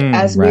 Like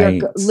as we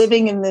are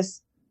living in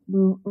this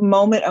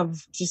moment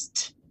of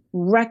just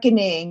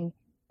reckoning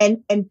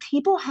and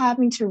people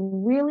having to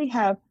really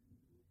have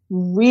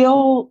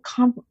real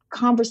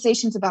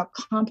conversations about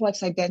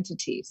complex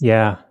identities.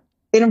 Yeah.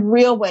 In a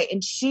real way.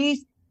 And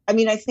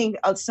I think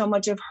so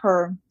much of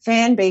her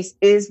fan base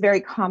is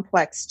very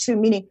complex too,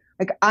 meaning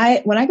like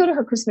when I go to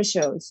her Christmas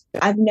shows,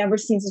 I've never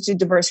seen such a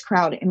diverse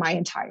crowd in my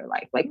entire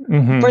life. Like,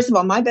 first of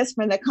all, my best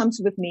friend that comes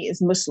with me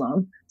is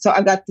Muslim. So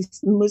I've got this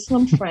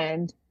Muslim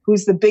friend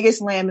who's the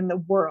biggest lamb in the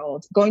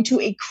world going to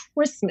a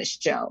Christmas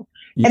show.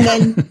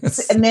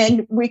 Yes. And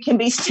then we can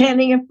be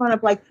standing in front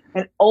of like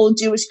an old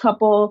Jewish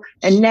couple.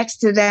 And next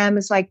to them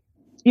is like,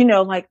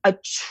 like a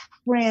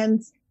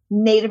trans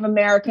Native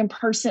American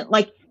person.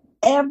 Like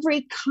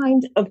every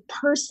kind of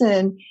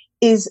person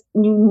is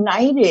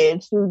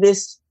united through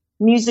this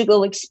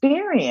musical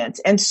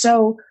experience. And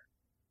so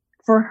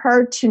for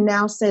her to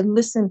now say,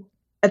 listen,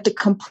 at the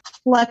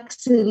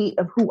complexity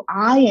of who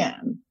I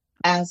am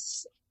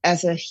as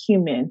a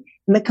human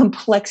and the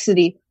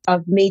complexity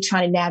of me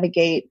trying to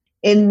navigate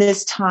in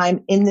this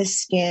time, in this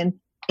skin,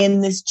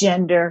 in this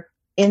gender,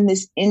 in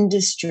this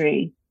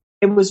industry,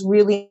 it was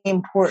really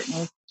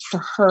important for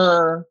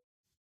her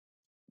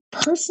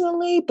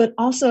personally, but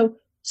also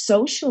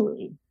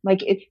socially.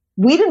 Like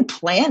we didn't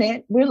plan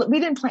it. We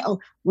didn't plan,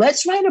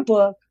 let's write a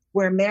book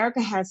where America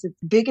has its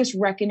biggest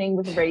reckoning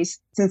with race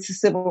since the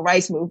civil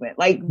rights movement.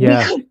 Like we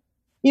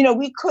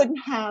couldn't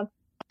have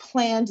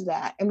planned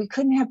that. And we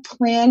couldn't have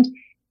planned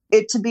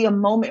it to be a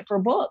moment for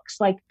books.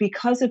 Like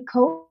because of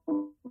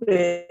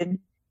COVID,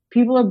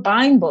 people are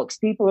buying books,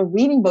 people are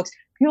reading books,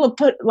 people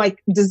are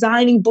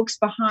designing books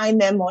behind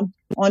them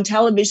on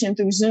television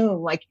through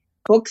Zoom. Like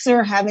books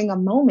are having a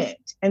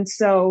moment. And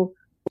so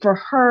for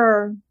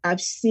her,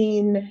 I've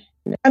seen,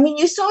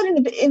 you saw it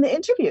in the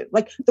interview,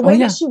 like the way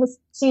that she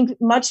seemed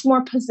much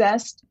more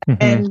possessed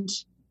and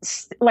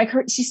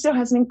she still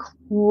has an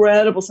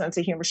incredible sense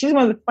of humor. She's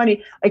one of the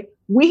funny,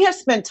 we have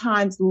spent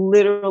times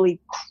literally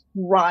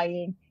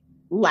crying,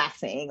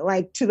 laughing,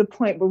 to the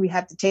point where we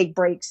have to take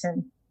breaks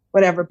and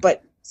whatever.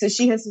 But so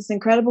she has this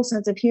incredible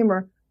sense of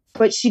humor,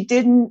 but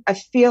I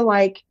feel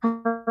like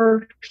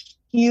her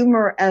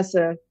humor as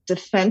a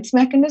defense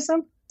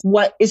mechanism,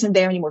 isn't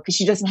there anymore because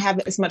she doesn't have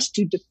as much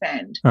to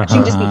defend. She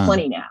can just be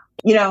funny now,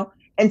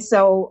 And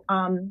so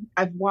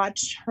I've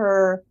watched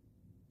her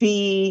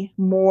be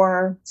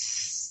more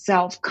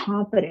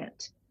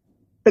self-confident.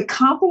 The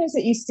confidence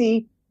that you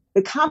see,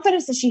 the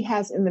confidence that she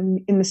has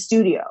in the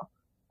studio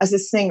as a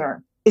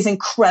singer is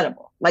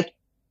incredible. Like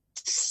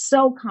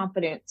so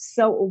confident,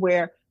 so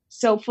aware,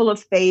 so full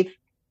of faith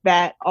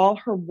that all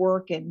her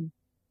work and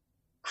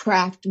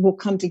craft will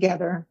come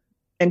together,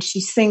 and she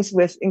sings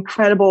with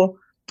incredible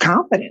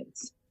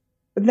confidence.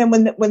 But then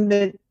when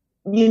the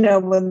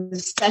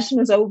session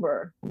is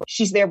over,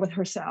 she's there with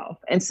herself.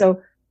 And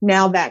so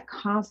now that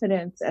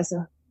confidence as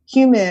a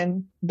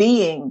human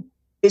being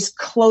is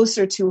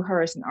closer to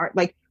her as an art.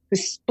 Like the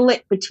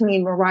split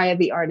between Mariah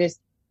the artist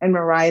and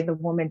Mariah the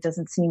woman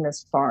doesn't seem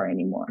as far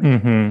anymore.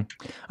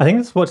 I think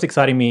that's what's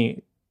exciting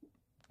me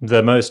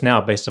the most now,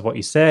 based on what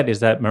you said, is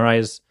that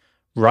Mariah's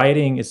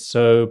writing is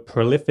so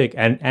prolific,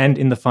 and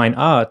in the fine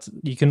arts,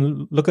 you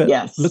can look at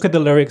the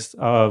lyrics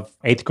of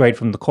 8th Grade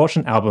from the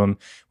Caution album.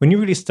 When you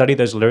really study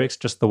those lyrics,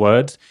 just the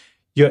words,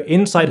 you're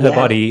inside her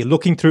body,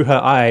 looking through her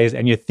eyes,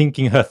 and you're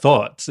thinking her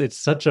thoughts. It's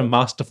such a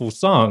masterful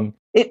song.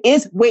 It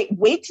is.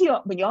 Wait till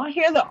when you all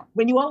hear the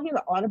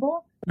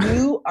audible,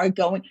 you are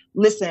going,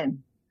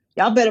 listen,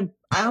 y'all better,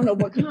 I don't know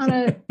what kind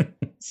of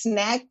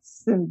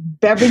snacks and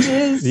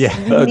beverages you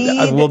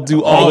need. We'll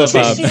do all of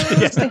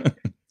them.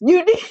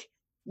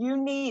 You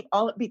need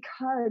all,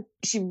 because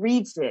she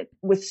reads it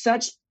with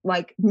such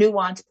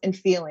nuance and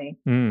feeling.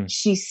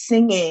 She's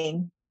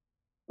singing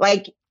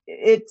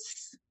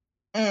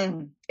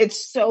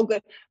it's so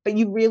good, but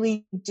you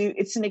really do.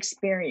 It's an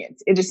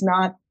experience. It is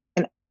not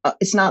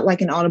it's not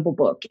like an audible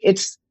book.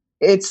 It's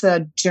a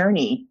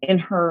journey in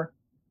her.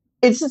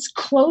 It's as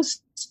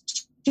close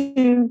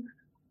to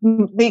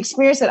the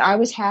experience that I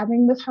was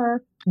having with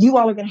her, you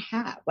all are going to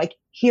have,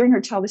 hearing her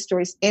tell the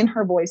stories in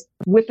her voice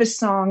with the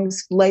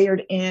songs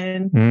layered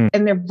in,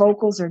 and their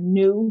vocals are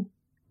new.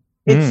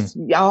 It's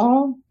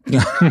y'all.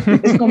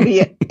 It's going to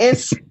be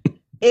it's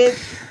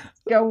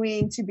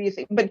going to be a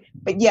thing. But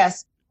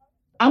yes,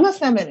 I'm a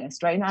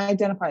feminist, right? And I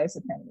identify as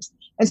a feminist.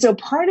 And so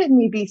part of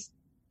me,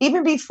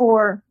 even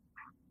before,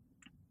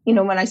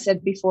 when I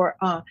said before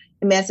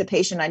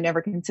emancipation, I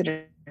never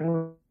considered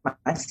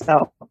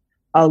myself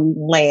a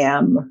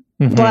lamb,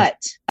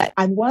 but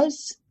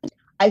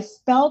I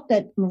felt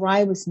that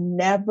Mariah was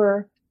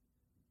never,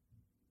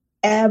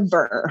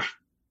 ever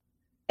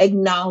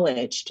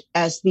acknowledged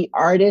as the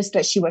artist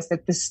that she was,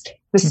 that the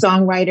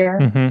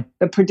songwriter,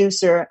 the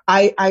producer.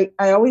 I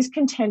always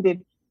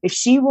contended if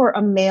she were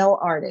a male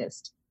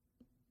artist,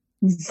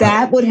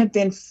 that would have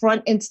been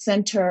front and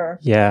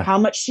center. How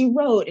much she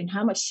wrote and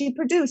how much she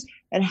produced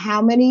and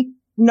how many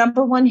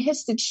number one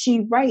hits did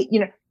she write?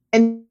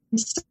 And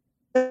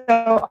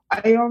so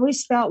I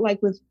always felt like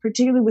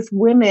particularly with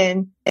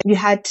women,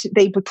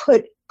 they would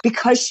put,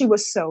 because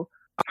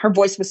her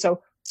voice was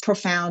so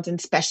profound and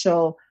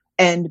special,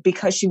 and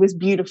because she was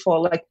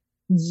beautiful, like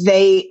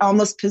they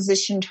almost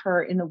positioned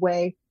her in a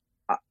way,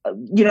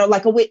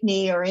 like a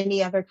Whitney or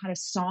any other kind of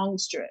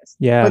songstress.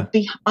 Yeah. But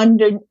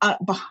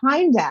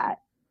behind that,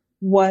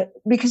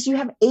 because you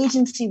have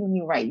agency when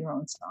you write your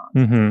own songs.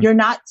 Mm-hmm. You're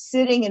not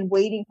sitting and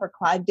waiting for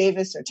Clive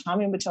Davis or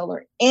Tommy Mottola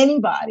or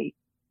anybody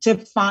to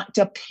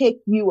pick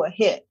you a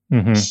hit.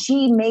 Mm-hmm.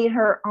 She made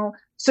her own.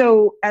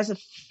 So as a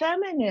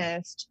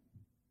feminist,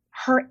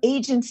 her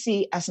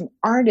agency as an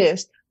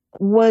artist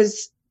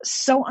was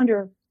so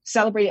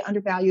celebrated,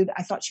 undervalued.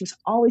 I thought she was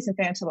always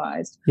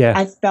infantilized. Yeah.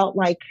 I felt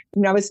like,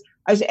 I was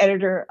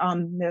editor,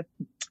 the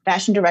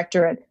fashion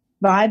director at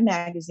Vibe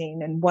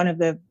magazine and one of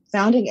the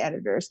founding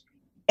editors.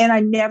 And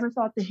I never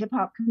thought the hip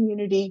hop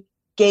community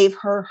gave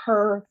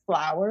her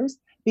flowers,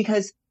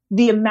 because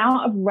the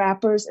amount of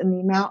rappers and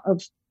the amount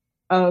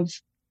of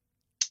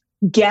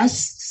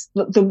guests,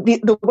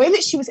 the way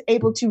that she was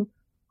able to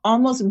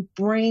almost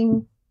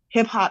bring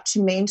hip hop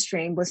to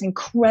mainstream was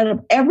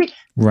incredible.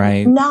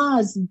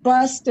 Nas,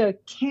 Busta,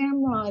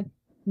 Cameron,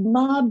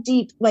 Mobb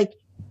Deep, like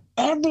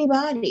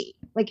everybody,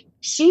 like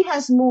she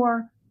has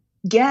more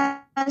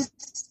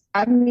guests.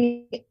 I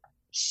mean,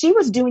 she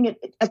was doing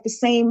it at the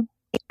same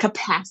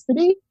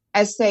capacity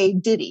as, say,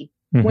 Diddy.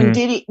 Mm-hmm. When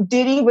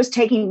Diddy was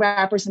taking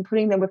rappers and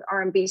putting them with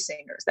R&B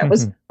singers, that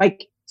was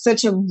like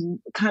such a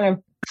kind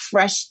of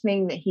fresh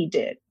thing that he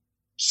did.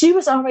 She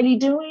was already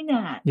doing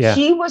that. Yeah.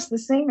 She was the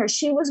singer.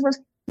 She was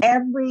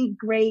every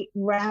great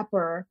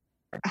rapper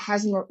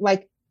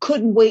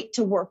couldn't wait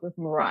to work with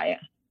Mariah.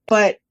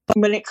 But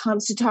when it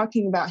comes to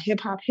talking about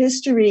hip hop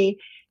history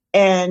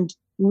and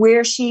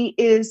where she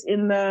is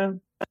in the,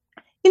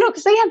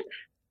 because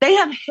they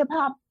have hip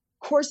hop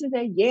courses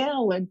at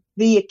Yale, and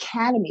the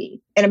Academy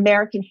in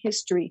American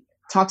history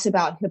talks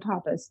about hip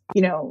hop as,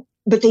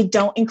 but they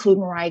don't include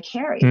Mariah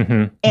Carey.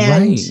 Mm-hmm.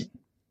 And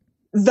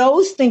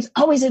those things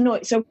always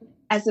annoy. So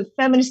as a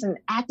feminist and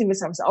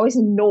activist, I was always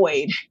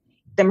annoyed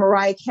that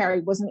Mariah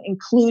Carey wasn't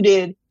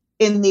included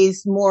in the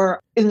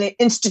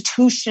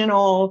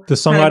institutional, the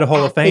Songwriter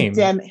Hall of Fame.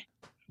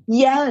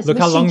 Yes. Look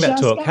how long that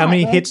took. How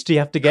many hits do you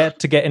have to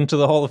get into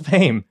the Hall of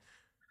Fame?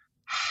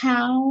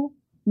 How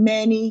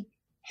many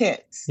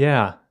hits?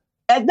 Yeah.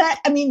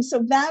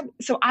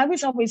 So I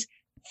was always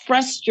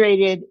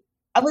frustrated.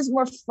 I was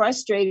more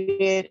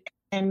frustrated,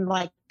 and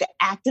like the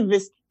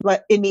activist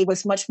in me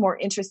was much more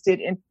interested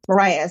in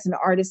Mariah as an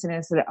artist and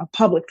as a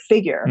public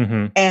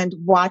figure, and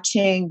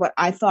watching what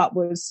I thought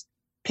was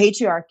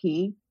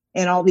patriarchy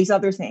and all these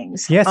other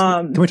things. Yes.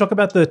 Can we talk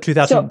about the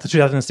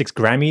 2006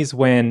 Grammys,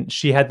 when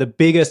she had the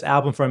biggest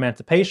album for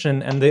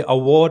emancipation, and the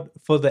award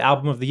for the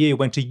album of the year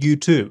went to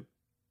U2?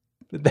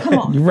 Come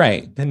on.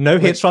 Right. No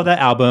hits from that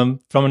album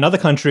from another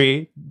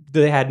country.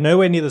 They had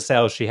nowhere near the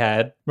sales she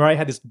had. Mariah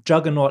had this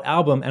juggernaut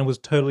album and was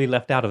totally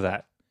left out of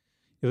that.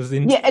 It was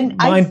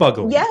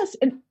mind-boggling. Yes,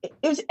 and it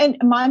was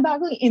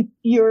mind-boggling,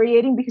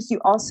 infuriating, because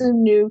you also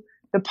knew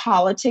the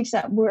politics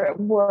that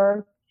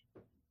were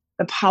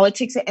the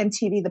politics at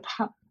MTV.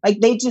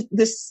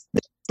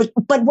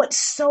 But what's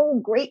so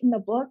great in the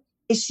book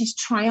is she's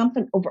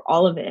triumphant over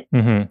all of it.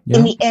 Mm-hmm. Yeah.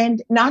 In the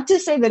end, not to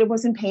say that it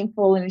wasn't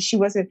painful and she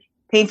wasn't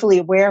painfully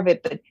aware of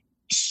it, but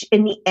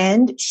in the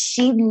end,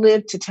 she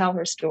lived to tell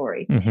her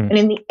story. Mm-hmm. And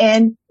in the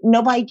end,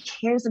 nobody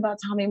cares about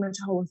Tommy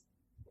Mottola.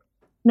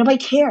 Nobody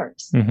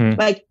cares. Mm-hmm.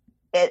 Like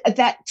at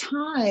that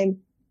time,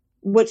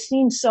 what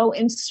seemed so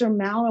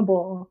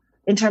insurmountable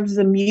in terms of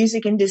the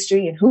music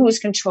industry and who was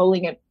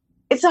controlling it,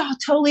 it's a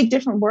totally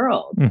different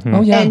world. Mm-hmm.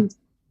 Oh yeah.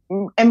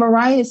 And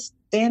Mariah is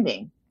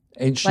standing.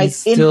 And she's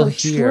still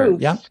here.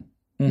 Truth. Yeah.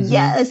 Mm-hmm.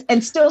 Yes,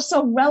 and still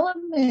so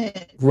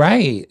relevant.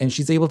 Right. And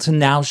she's able to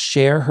now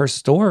share her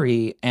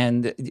story.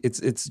 And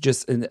it's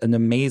just an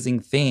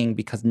amazing thing,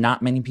 because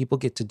not many people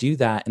get to do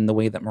that in the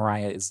way that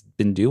Mariah has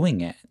been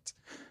doing it.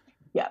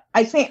 Yeah.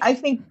 I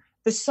think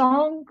the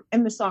song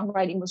and the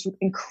songwriting was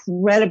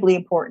incredibly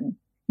important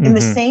in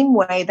the same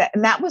way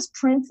that was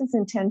Prince's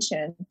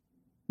intention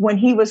when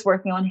he was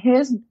working on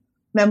his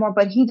memoir,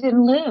 but he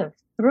didn't live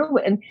through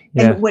it.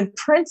 And when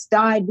Prince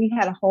died, we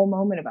had a whole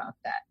moment about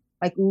that.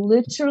 Like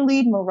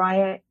literally,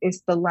 Mariah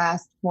is the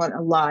last one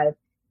alive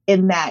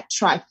in that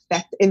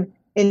trifecta.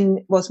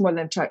 It's more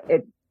than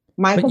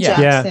Michael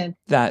Jackson,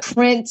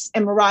 Prince,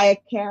 and Mariah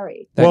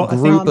Carey. That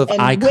group of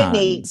icons.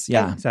 Whitney,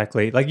 yeah,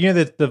 exactly. Like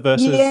the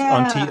verses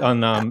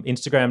on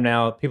Instagram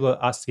now, people are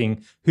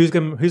asking who's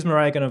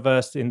Mariah going to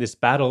verse in this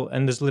battle,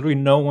 and there's literally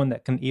no one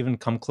that can even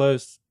come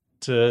close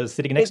to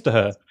sitting next to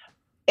her.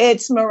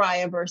 It's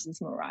Mariah versus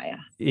Mariah.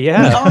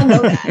 Yeah, we all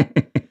know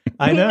that.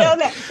 I know. We know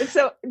that.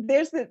 So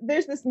there's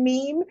this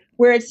meme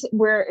where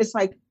it's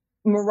like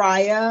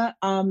Mariah,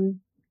 and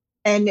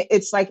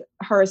it's like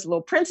her as a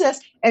little princess,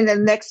 and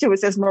then next to it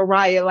says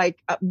Mariah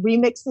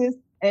remixes,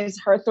 and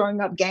it's her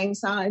throwing up gang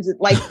signs,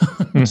 like,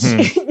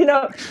 you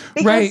know,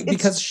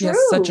 because she has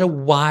such a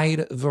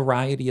wide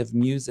variety of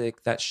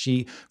music that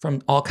she,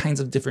 from all kinds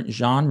of different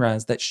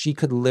genres, that she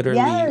could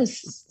literally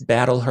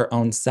battle her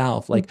own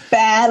self, like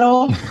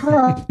battle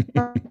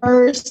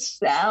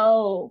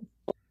herself.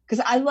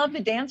 Because I love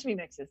the dance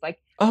remixes, like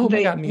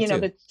my God, me too.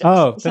 That's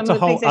a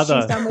whole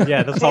other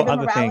that's a whole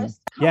other thing.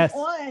 Come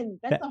on,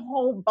 that's a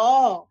whole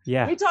ball.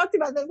 Yeah, we talked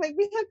about that. Like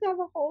we have to have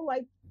a whole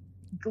like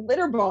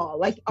glitter ball,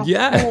 like a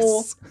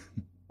whole.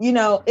 You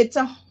know, it's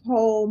a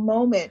whole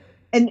moment,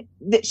 and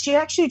she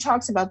actually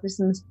talks about this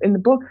in the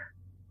book.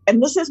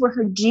 And this is where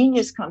her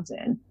genius comes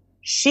in.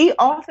 She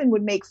often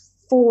would make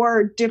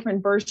 4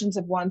 different versions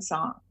of one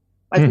song,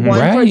 like one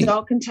for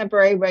adult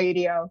contemporary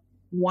radio,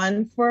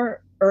 one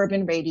for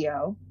urban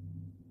radio,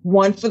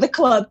 one for the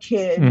club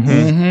kids,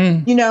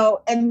 you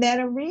know, and then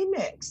a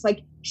remix.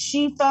 Like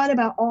she thought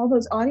about all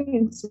those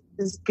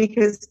audiences,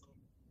 because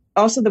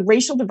also the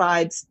racial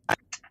divides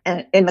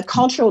and the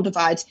cultural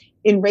divides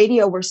in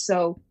radio were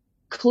so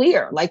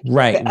clear. Like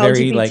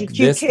very like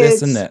this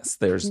and this.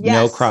 There's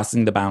no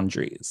crossing the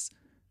boundaries.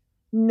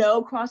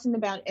 No crossing the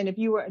boundary. And if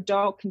you were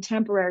adult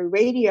contemporary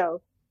radio,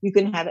 you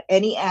couldn't have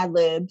any ad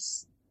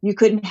libs. You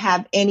couldn't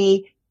have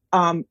any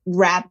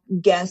rap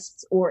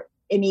guests or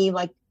any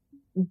like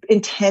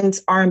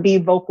intense R&B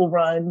vocal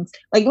runs.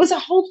 Like it was a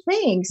whole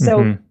thing.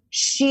 So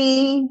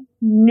she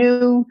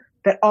knew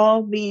that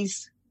all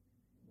these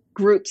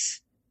groups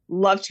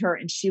loved her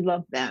and she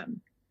loved them.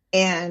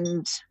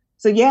 And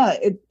so, yeah,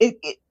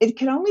 it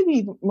can only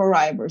be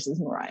Mariah versus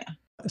Mariah.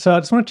 So I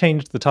just want to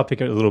change the topic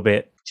a little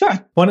bit. Sure.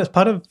 One, as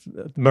part of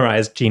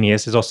Mariah's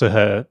genius is also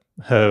her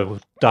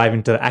dive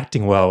into the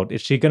acting world.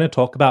 Is she going to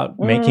talk about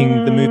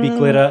making the movie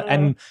Glitter?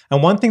 And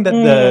one thing that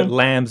the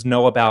Lambs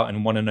know about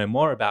and want to know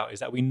more about is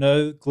that we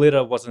know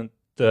Glitter wasn't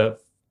the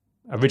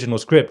original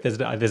script.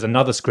 There's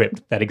another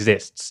script that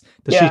exists.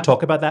 Does she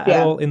talk about that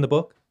at all in the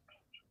book?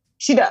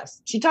 She does.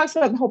 She talks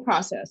about the whole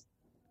process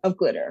of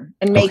Glitter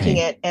and making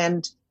it,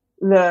 and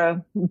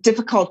the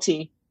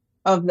difficulty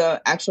of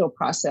the actual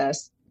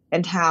process,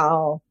 and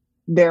how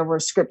there were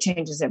script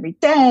changes every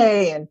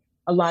day, and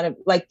a lot of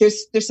like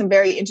there's some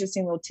very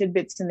interesting little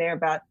tidbits in there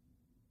about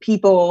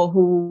people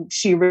who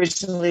she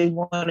originally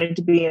wanted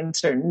to be in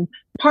certain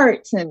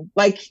parts, and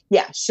like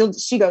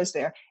she goes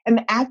there. And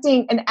the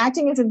acting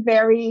is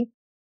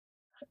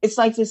it's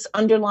like this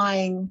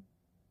underlying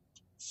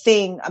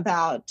thing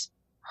about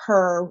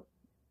her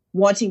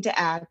wanting to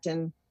act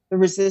and the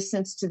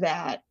resistance to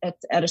that at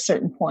a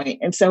certain point.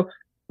 And so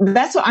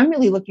that's what I'm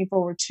really looking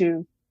forward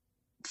to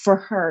for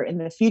her in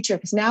the future.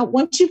 Because now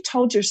once you've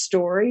told your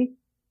story,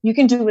 you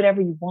can do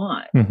whatever you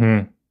want.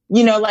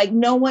 You know, like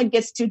no one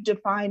gets to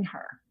define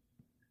her.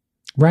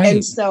 Right.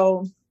 And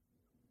so,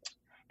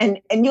 and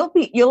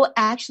you'll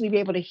actually be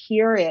able to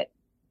hear it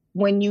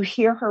when you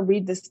hear her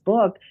read this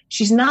book.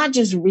 She's not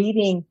just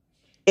reading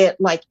it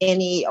like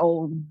any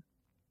old,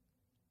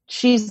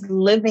 she's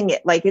living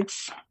it. Like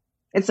it's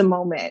a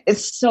moment.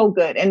 It's so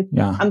good. And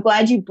I'm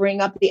glad you bring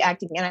up the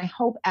acting. And I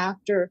hope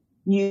after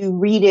you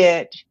read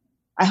it,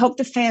 I hope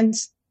the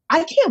fans,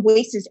 I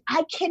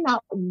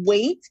cannot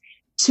wait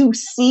to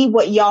see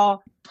what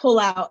y'all pull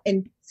out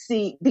and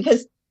see,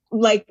 because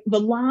like the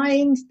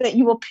lines that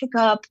you will pick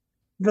up,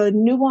 the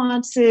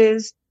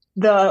nuances,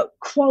 the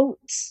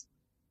quotes,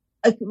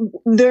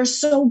 they're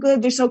so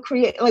good. They're so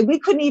creative. Like we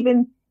couldn't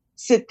even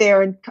sit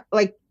there and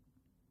like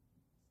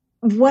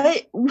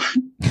what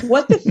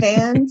the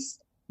fans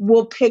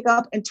will pick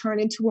up and turn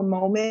into a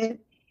moment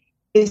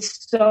is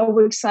so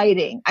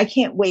exciting. I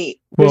can't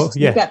wait.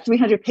 We've got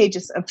 300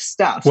 pages of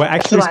stuff. We're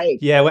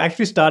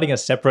actually starting a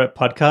separate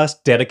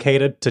podcast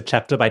dedicated to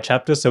chapter by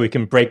chapter, so we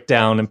can break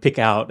down and pick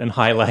out and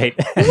highlight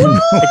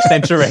and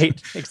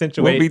accentuate.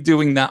 We'll be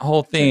doing that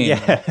whole thing.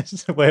 Yeah,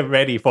 so we're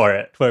ready for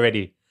it. We're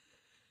ready.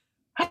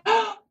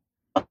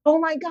 Oh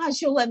my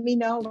gosh, you'll let me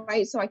know,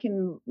 right? So I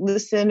can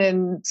listen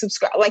and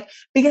subscribe. Like,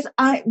 because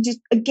I just,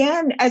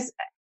 again, as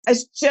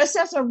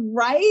a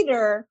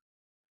writer,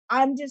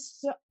 I'm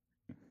just,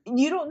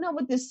 you don't know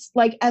what this,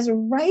 like, as a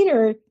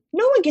writer,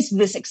 no one gets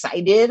this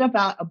excited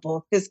about a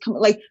book that's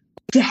coming, like,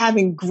 to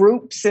having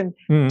groups and,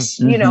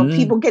 you know,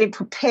 people getting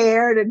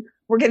prepared, and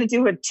we're going to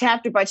do a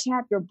chapter by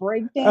chapter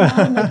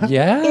breakdown. Like,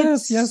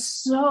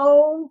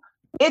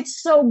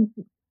 it's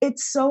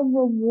so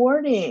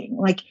rewarding.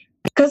 Like,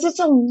 because it's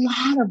a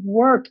lot of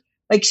work.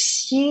 Like,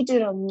 she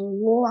did a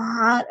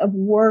lot of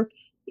work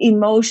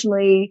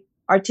emotionally,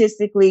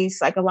 artistically,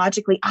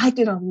 psychologically. I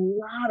did a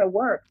lot of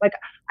work. Like,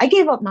 I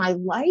gave up my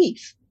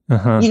life,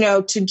 you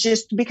know, to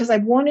just because I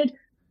wanted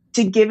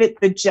to give it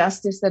the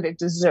justice that it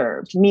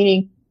deserved,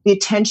 meaning the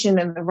attention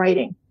and the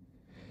writing.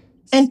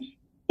 And,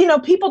 you know,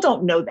 people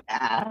don't know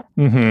that,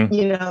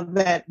 you know,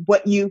 that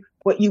what you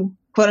quote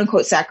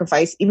unquote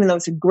sacrifice, even though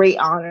it's a great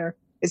honor,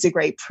 it's a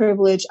great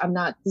privilege.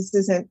 This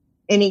isn't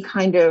any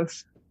kind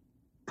of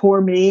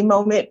poor me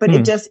moment, but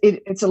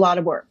it's a lot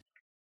of work.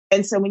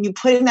 And so when you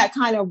put in that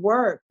kind of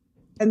work,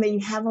 and then you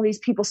have all these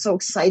people so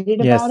excited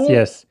about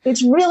it,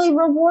 it's really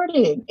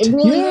rewarding. It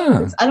really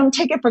is. I don't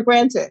take it for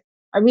granted.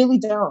 I really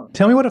don't.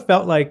 Tell me what it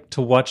felt like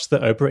to watch the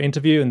Oprah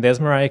interview, and there's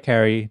Mariah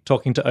Carey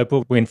talking to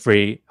Oprah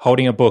Winfrey,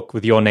 holding a book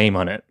with your name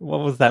on it.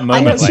 What was that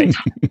moment like?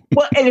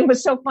 Well, and it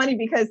was so funny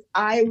because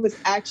I was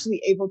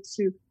actually able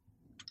to.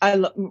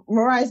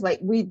 Mariah's like,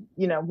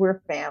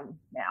 we're fam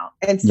now,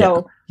 and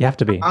so you have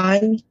to be.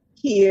 I'm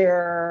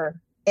here,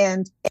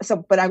 and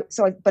but I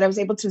was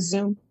able to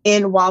zoom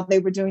in while they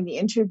were doing the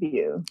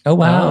interview. Oh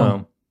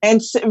wow!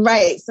 And so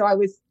I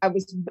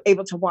was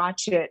able to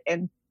watch it,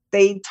 and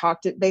they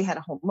talked it. They had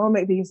a whole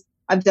moment because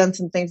I've done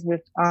some things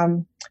with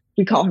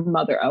we call her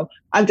Mother.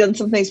 I've done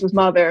some things with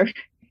Mother,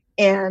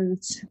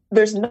 and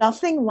there's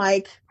nothing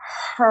like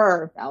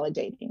her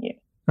validating you.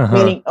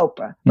 Meaning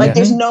Oprah. Like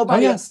there's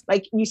nobody else.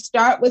 Like you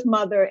start with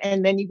Mother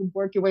and then you can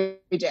work your way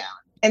down.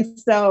 And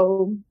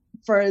so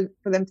for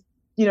them,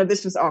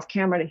 this was off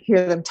camera to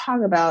hear them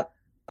talk about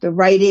the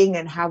writing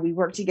and how we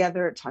work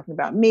together, talking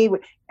about me.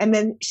 And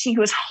then she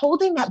was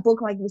holding that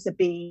book like it was a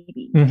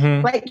baby.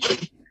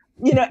 Like,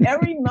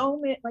 every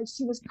moment, like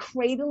she was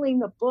cradling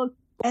the book.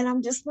 And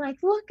I'm just like,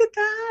 look at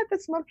that.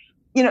 That's my,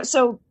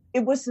 so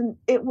it was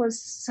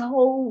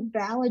so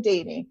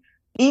validating.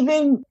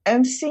 Even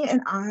MC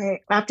and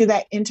I, after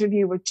that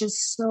interview, were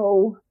just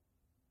so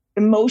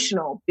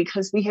emotional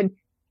because we had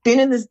been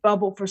in this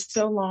bubble for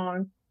so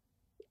long,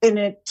 and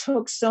it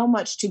took so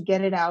much to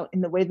get it out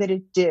in the way that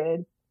it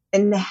did,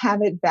 and to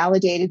have it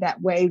validated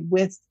that way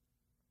with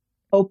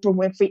Oprah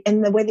Winfrey,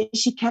 and the way that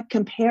she kept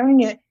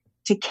comparing it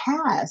to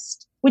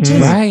Cast, which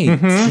is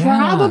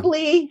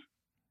probably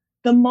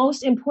the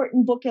most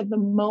important book of the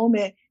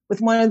moment, with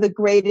one of the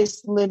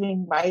greatest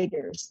living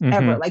writers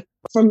ever. Like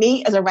for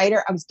me as a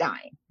writer, I was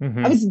dying.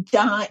 I was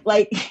dying.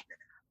 Like,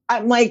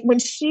 I'm like, when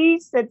she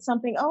said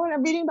something, and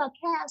I'm reading about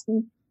Cass,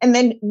 and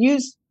then you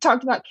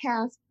talked about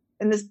Cass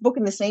in this book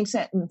in the same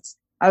sentence,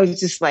 I was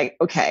just like,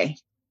 okay,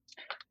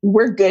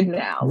 we're good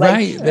now.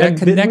 Right. Like, there are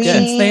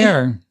connections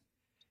there.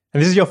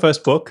 And this is your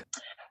first book?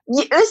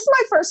 Yeah, this is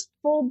my first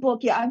full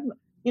book. Yeah.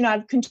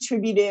 I've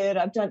contributed,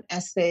 I've done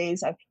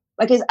essays. I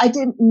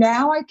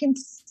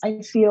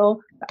feel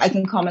I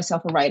can call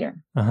myself a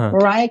writer.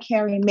 Mariah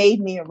Carey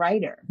made me a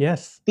writer.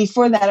 Yes.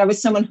 Before that, I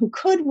was someone who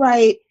could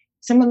write,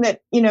 someone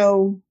that,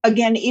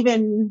 again,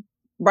 even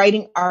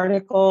writing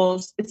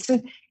articles, it's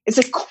a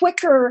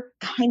quicker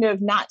kind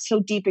of not so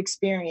deep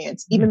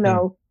experience, even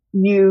though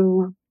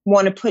you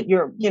want to put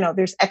your,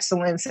 there's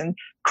excellence and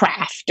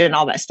craft and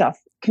all that stuff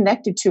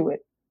connected to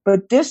it.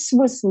 But this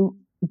was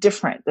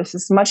different. This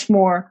is much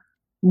more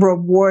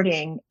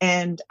rewarding.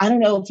 And I don't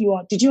know if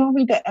did you all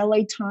read the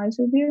LA Times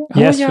review?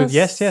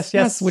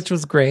 Yes, which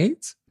was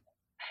great.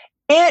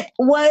 It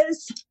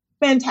was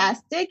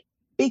fantastic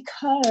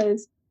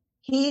because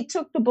he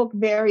took the book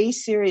very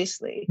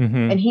seriously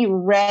and he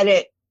read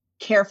it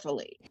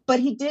carefully,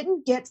 but he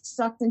didn't get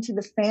sucked into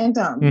the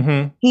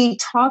fandom. He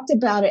talked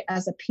about it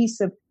as a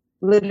piece of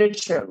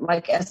literature,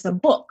 like as a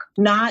book,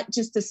 not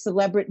just a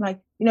celebrity,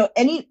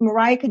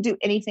 Mariah could do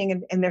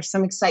anything and there's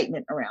some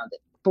excitement around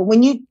it. But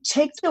when you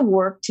take the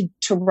work to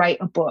write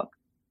a book,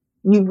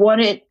 you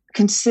want it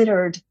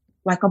considered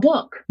like a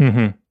book.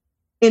 In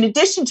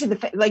addition to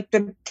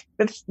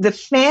the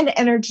fan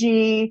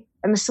energy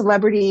and the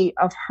celebrity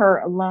of her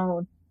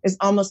alone is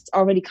almost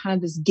already kind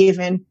of this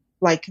given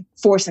like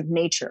force of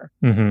nature.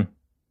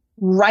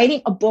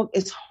 Writing a book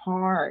is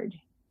hard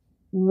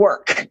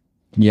work.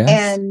 Yes.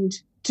 And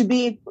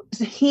he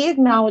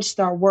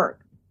acknowledged our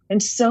work,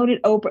 and so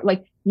did Oprah.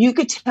 Like, you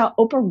could tell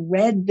Oprah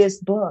read this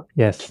book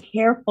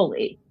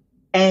carefully,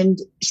 and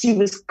she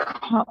was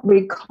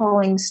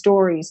recalling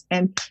stories,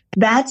 and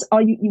that's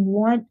all you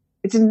want.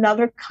 It's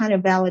another kind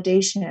of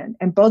validation.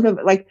 And both of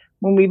it, like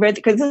when we read,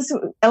 because this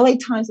LA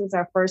Times was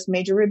our first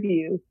major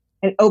review,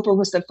 and Oprah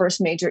was the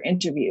first major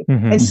interview,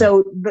 and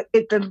so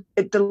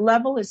the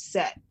level is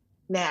set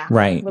now.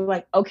 Right, we're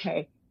like,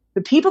 okay,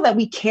 the people that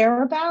we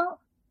care about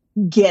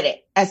get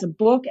it as a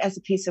book, as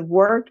a piece of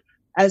work,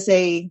 as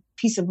a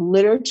piece of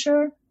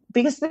literature,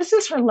 because this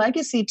is her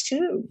legacy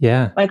too.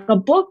 Yeah. Like, a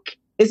book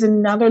is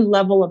another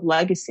level of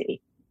legacy,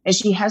 and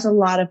she has a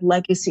lot of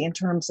legacy in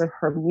terms of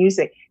her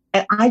music.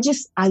 And I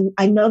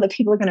know that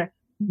people are going to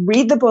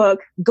read the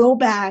book, go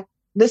back,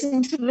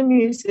 listen to the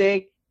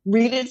music,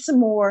 read it some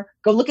more,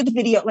 go look at the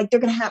video. Like,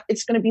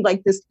 it's going to be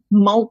like this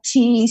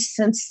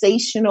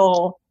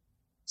multi-sensational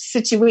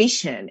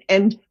situation.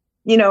 And,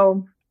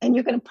 and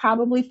you're going to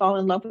probably fall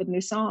in love with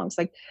new songs.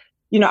 Like,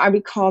 I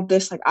recall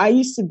this, like, I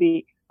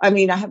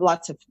have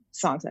lots of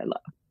songs I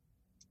love.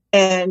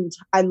 And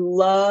I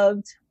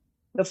loved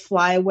the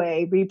Fly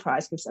Away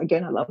reprise, because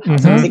again, I love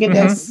house music and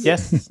dance.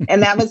 Yes.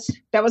 And that was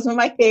one of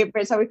my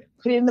favorites. I would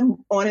put it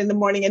on in the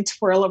morning and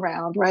twirl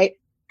around, right?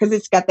 Because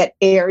it's got that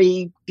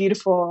airy,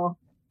 beautiful.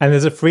 And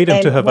there's a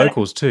freedom to her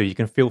vocals too. You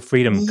can feel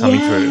freedom coming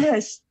through.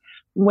 Yes.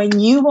 When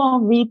you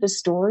all read the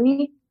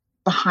story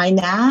behind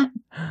that,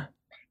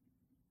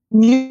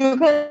 you're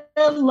going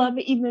to love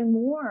it even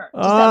more.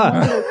 Just that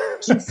one little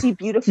juicy,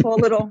 beautiful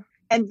little.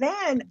 And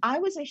then I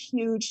was a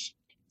huge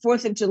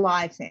 4th of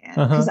July fan,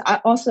 because I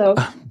also,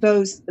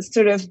 those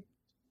sort of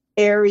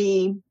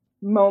airy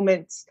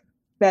moments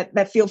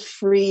that feel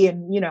free,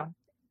 and,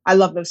 I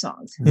love those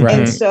songs. Right.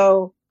 And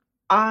so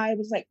I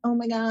was like, oh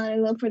my God, I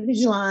love 4th of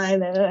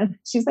July.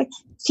 She's like,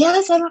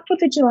 yes, I love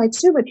 4th of July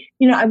too. But,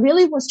 I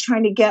really was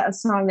trying to get a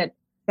song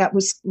that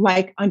was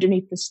like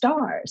Underneath the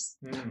Stars.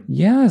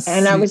 Yes.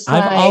 And I was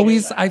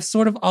I've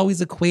sort of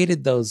always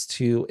equated those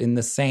two in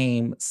the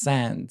same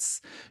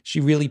sense.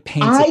 She really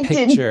paints a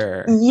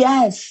picture.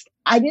 Yes.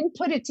 I didn't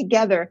put it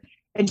together.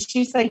 And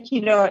she's like,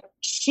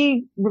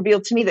 she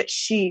revealed to me that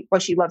she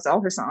loves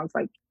all her songs,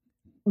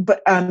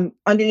 but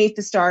Underneath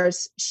the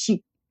Stars,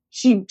 she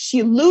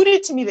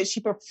alluded to me that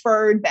she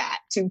preferred that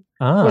to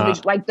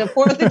the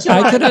 4th of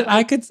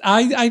July.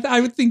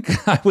 I would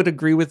think I would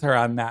agree with her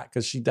on that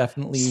because she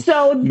definitely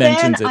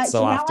mentions it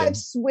so often.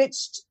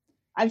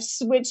 I've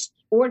switched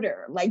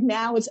order. Like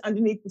now it's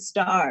Underneath the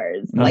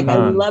Stars. Like I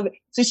love it.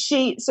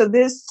 So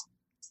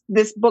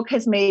this book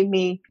has made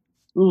me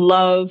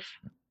love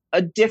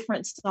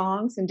different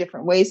songs in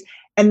different ways.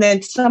 And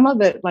then some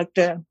of it, like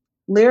the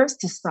lyrics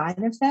to Side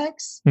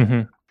Effects.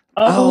 Mm-hmm.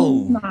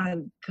 Oh my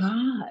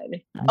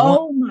God.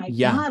 Oh my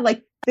God.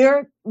 Like there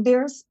are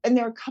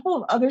a couple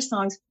of other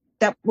songs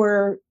that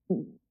were,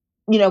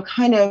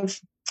 kind of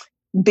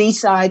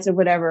B-sides or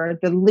whatever.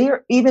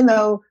 Even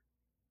though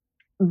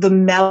the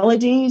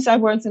melodies I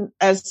wasn't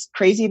as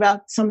crazy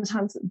about,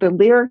 sometimes the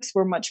lyrics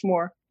were much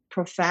more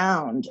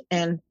profound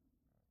and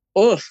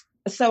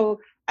so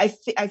I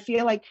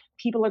feel like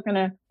people are going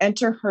to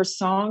enter her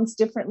songs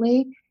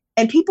differently,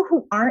 and people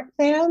who aren't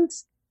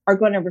fans are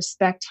going to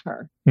respect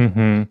her.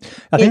 Mm-hmm.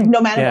 I think,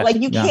 no matter,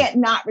 can't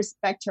not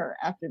respect her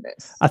after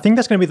this. I think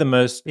that's going to be the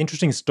most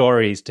interesting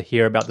stories to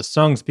hear about the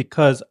songs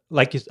because,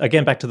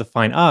 again, back to the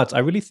fine arts, I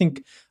really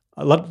think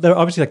there are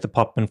obviously the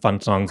pop and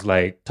fun songs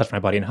like Touch My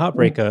Body and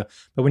Heartbreaker,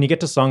 but when you get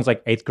to songs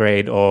like 8th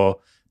Grade or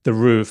The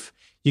Roof,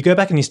 you go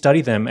back and you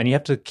study them and you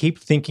have to keep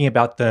thinking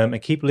about them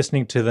and keep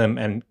listening to them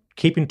and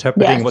keep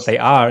interpreting what they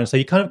are. And so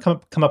you kind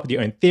of come up with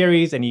your own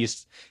theories and you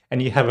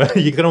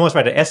can almost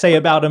write an essay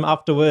about them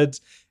afterwards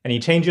and you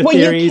change your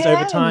theories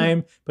over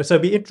time. But so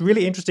it'd be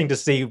really interesting to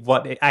see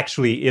what it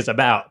actually is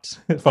about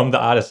from the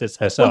artist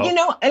herself. Well,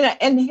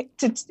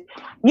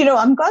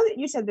 I'm glad that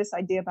you said this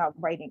idea about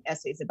writing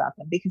essays about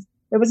them, because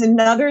there was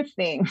another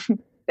thing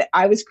that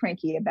I was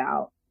cranky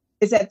about,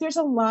 is that there's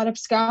a lot of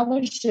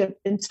scholarship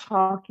in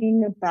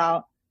talking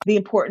about the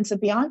importance of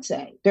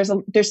Beyonce.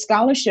 There's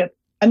scholarship.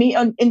 I mean,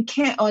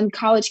 on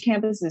college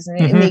campuses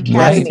and in the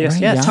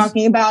academy,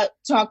 talking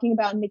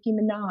about Nicki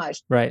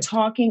Minaj,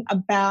 talking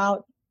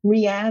about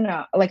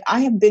Rihanna. Like I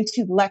have been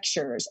to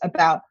lectures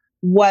about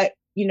what,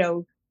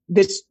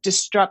 this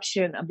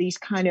disruption of these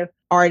kind of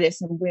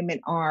artists and women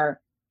are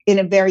in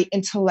a very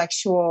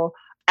intellectual,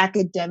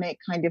 academic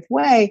kind of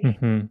way.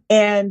 Mm-hmm.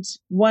 And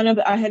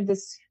I had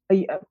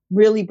a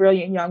really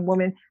brilliant young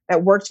woman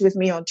that worked with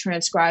me on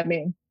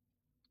transcribing,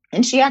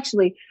 and she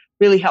actually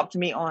really helped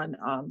me on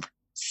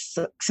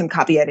some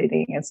copy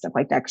editing and stuff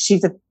like that.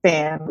 She's a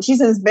fan. She's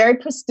in this very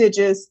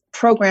prestigious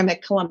program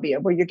at Columbia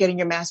where you're getting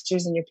your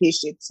master's and your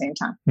PhD at the same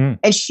time.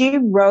 And she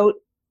wrote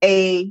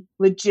a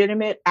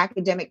legitimate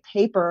academic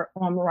paper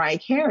on Mariah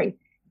Carey.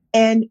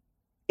 And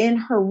in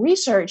her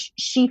research,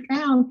 she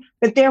found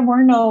that there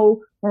were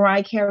no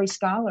Mariah Carey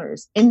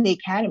scholars in the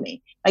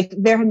academy. Like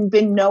there had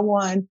been no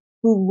one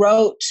who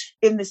wrote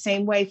in the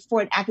same way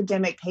for an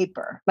academic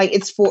paper.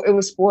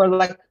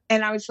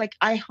 And I was like,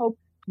 I hope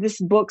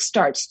this book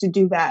starts to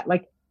do that,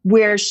 like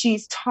where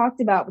she's talked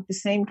about with the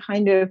same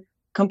kind of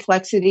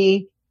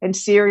complexity and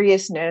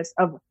seriousness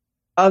of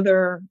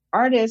other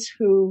artists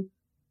who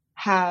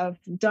have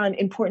done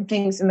important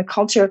things in the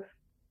culture,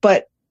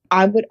 but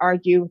I would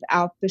argue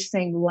without the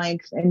same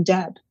length and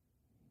depth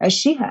as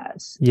she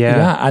has.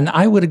 Yeah, and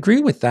I would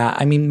agree with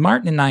that. I mean,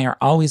 Martin and I are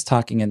always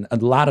talking, and a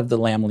lot of the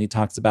Lamely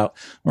talks about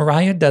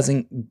Mariah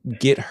doesn't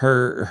get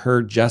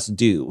her just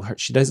due.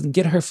 She doesn't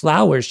get her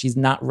flowers. She's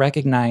not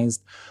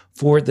recognized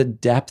for the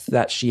depth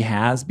that she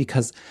has,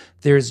 because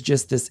there's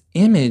just this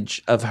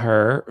image of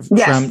her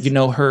from,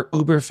 her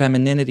uber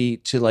femininity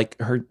to like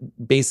her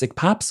basic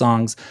pop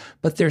songs.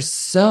 But there's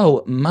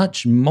so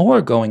much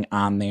more going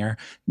on there,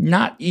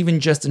 not even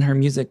just in her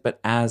music, but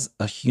as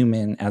a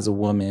human, as a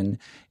woman,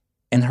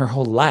 in her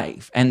whole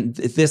life. And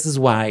this is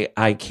why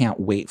I can't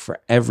wait for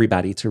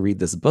everybody to read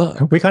this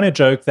book. We kind of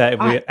joke that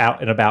if we're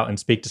out and about and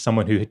speak to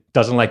someone who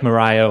doesn't like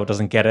Mariah or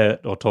doesn't get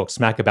it or talk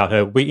smack about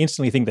her, we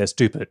instantly think they're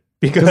stupid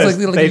because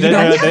they don't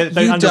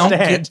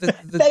understand.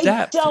 They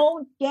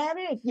don't get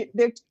it.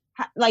 They're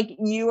like,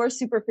 you are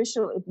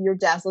superficial if you're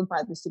dazzled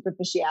by the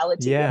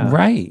superficiality. Yeah.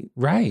 Right.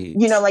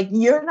 Like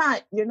you're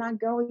not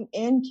going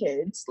in,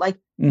 kids. Like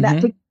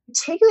that.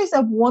 Particularly as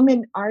a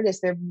woman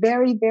artist, there are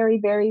very, very,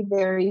 very,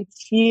 very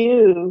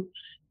few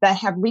that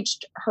have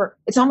reached her.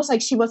 It's almost like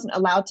she wasn't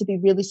allowed to be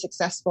really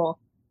successful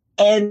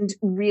and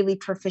really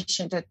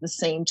proficient at the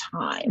same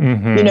time.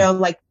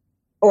 Mm-hmm.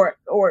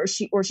 Or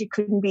she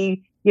couldn't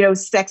be,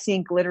 sexy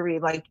and glittery,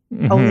 like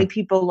only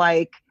people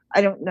like,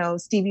 I don't know,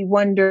 Stevie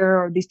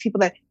Wonder, or these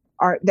people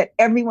that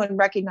everyone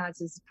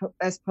recognizes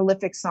as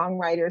prolific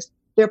songwriters.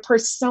 Their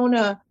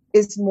persona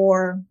is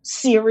more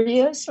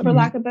serious, for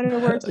lack of better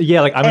words.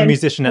 Yeah, like I'm a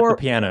musician at the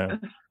piano.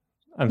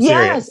 I'm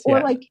serious.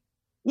 Or like,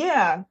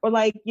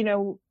 you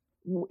know,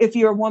 if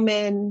you're a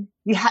woman,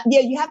 you have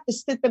to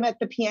sit them at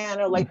the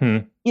piano, like,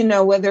 you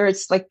know, whether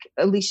it's like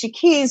Alicia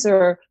Keys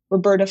or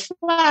Roberta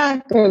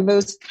Flack or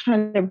those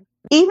kind of,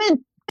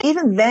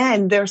 even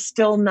then they're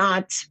still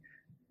not,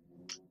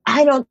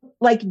 I don't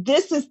like,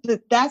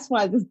 that's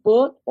why this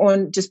book,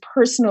 on just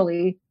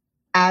personally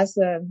as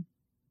a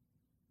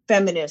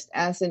feminist,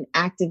 as an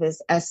activist,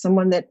 as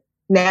someone that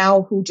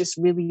now who just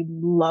really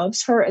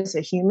loves her as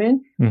a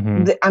human,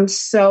 I'm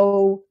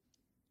so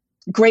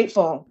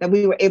grateful that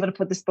we were able to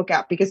put this book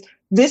out, because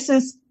this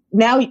is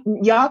now,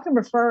 y'all can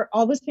refer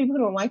all those people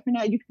who don't like her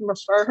now, you can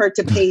refer her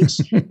to page,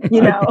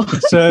 you know.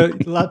 So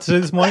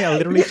this morning I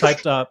literally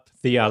typed up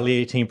the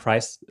Leontyne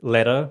Price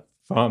letter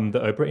from the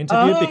Oprah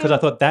interview because I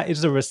thought that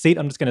is a receipt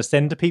I'm just going to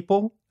send to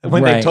people. And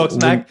when they talk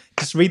smack,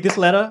 just read this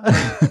letter.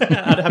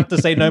 I'd have to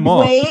say no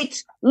more.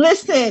 Wait,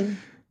 listen.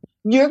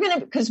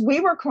 Because we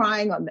were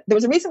crying on, there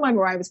was a reason why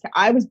Mariah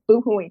I was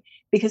boohooing,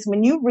 because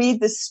when you read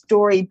the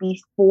story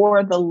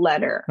before the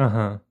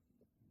letter,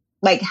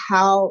 like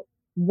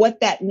what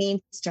that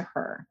means to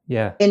her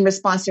in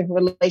response to her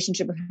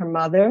relationship with her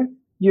mother,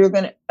 you're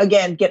going to,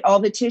 again, get all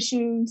the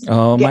tissues.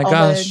 Oh my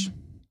gosh.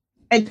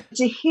 And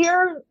to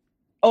hear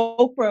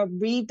Oprah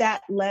read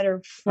that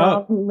letter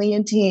from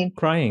Leontyne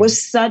crying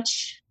was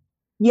such,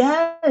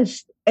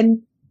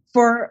 and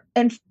for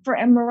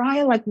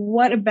Mariah, like,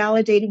 what a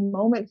validating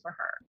moment for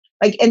her.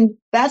 Like, and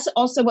that's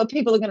also what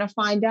people are going to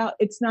find out.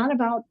 It's not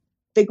about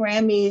the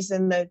Grammys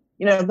and the,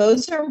 you know,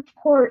 those are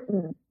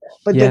important,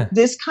 but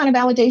this kind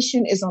of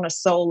validation is on a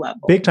soul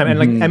level. Big time. And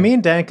like, and me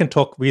and Dan can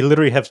talk, we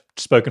literally have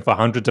spoken for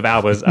hundreds of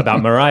hours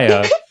about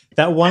Mariah.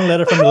 That one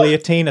letter from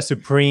Leontyne, a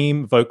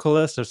supreme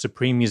vocalist, a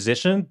supreme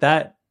musician,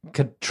 that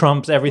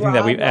trumps everything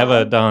that we've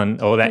ever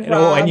done, or that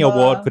or any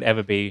award could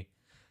ever be.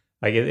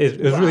 Like,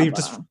 it was really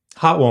just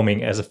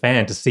heartwarming as a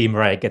fan to see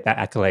Mariah get that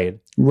accolade.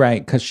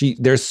 Right, because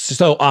there's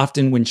so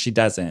often when she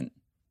doesn't.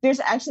 There's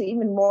actually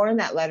even more in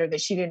that letter that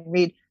she didn't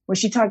read, where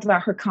she talked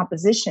about her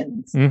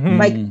compositions.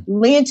 Like,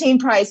 Leontyne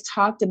Price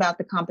talked about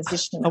the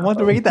composition. I want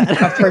to read that. Of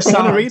her songs. I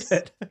want to read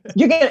it.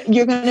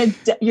 You're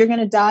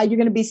gonna die. You're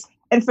gonna be.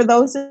 And for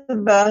those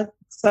of us,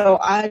 so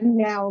I'm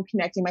now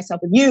connecting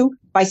myself with you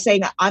by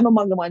saying that I'm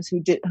among the ones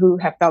who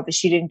have felt that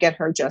she didn't get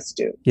her just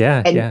due.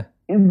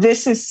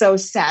 This is so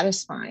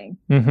satisfying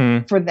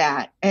for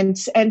that, and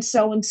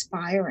so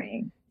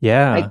inspiring.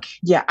 Like,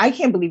 I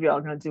can't believe you're all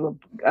going to do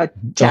a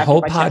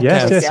whole podcast.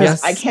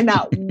 Yes. I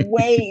cannot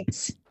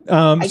wait.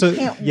 I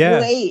can't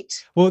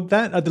wait. Well,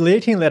 that the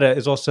Leontyne letter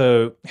is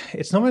also,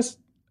 it's almost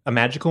a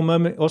magical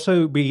moment.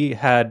 Also, we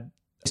had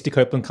Misty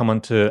Copeland come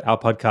onto our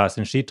podcast,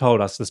 and she told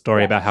us the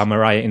story about how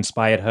Mariah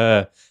inspired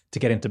her to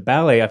get into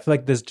ballet. I feel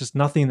like there's just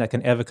nothing that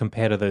can ever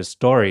compare to those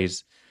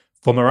stories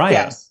for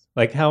Mariah.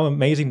 Like, how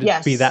amazing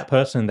to be that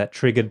person that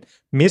triggered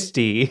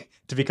Misty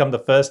to become the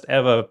first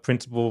ever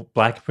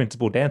black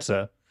principal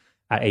dancer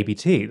at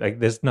ABT. Like,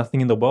 there's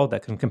nothing in the world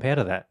that can compare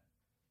to that.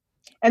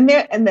 And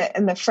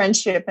the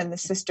friendship and the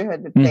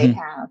sisterhood that they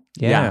have,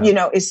 you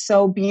know, is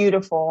so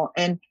beautiful.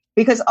 And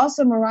because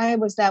also Mariah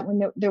was that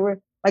when there were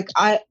like,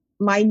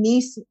 my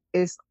niece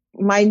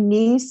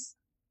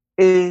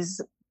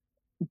is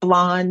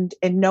blonde,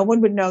 and no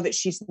one would know that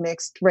she's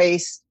mixed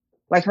race.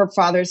 Like, her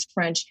father's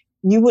French.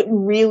 You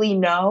wouldn't really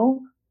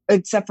know,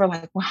 except for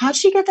like, well, how'd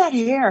she get that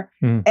hair?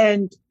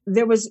 And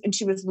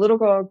she was a little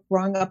girl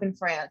growing up in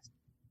France,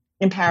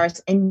 in Paris,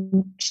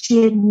 and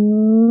she had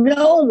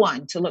no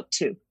one to look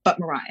to but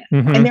Mariah.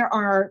 And there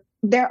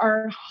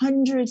are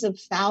hundreds of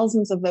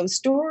thousands of those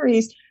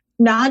stories,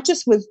 not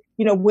just with,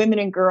 you know, women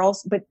and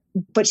girls,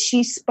 but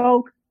she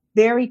spoke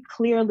very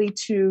clearly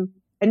to,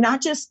 and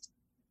not just,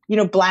 you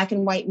know, black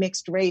and white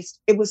mixed race.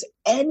 It was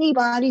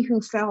anybody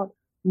who felt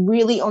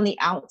really on the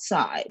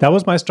outside. That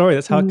was my story.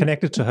 That's how I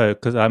connected to her,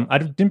 because I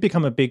didn't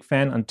become a big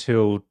fan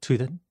until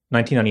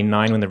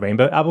 1999 when the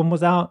Rainbow album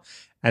was out,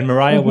 and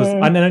Mariah was,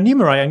 and then I knew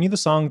Mariah, I knew the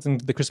songs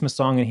and the Christmas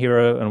song and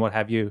Hero and what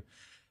have you,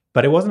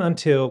 but it wasn't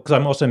until, because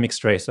I'm also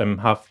mixed race, I'm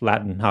half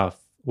Latin, half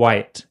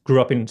white, grew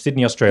up in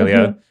Sydney,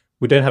 Australia.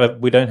 We don't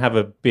have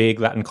a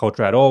big Latin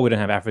culture at all. We don't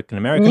have African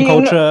American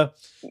culture.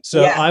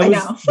 So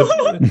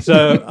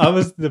I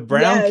was the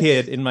brown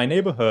kid in my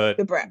neighborhood.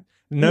 The brown.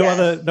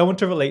 No one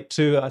to relate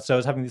to. So I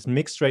was having this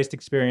mixed race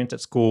experience at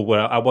school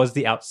where I was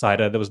the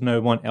outsider. There was no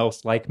one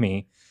else like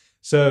me.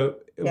 So,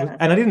 and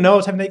I didn't know I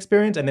was having that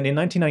experience. And then in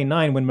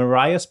 1999, when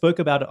Mariah spoke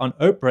about it on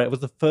Oprah, it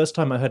was the first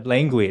time I heard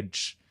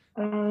language.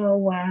 Oh,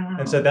 wow.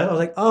 And so that I was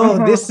like,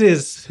 oh, this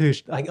is who,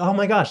 like, oh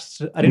my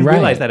gosh, I didn't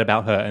realize that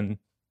about her. And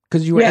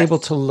because you were able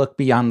to look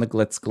beyond the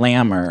glitz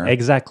glamour.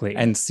 Exactly.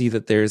 And see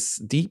that there's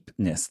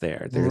deepness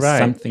there. There's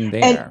something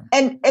there.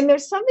 And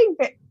there's something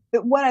that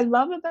what I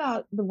love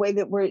about the way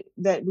that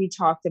we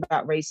talked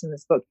about race in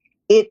this book,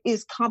 it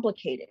is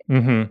complicated.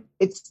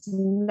 It's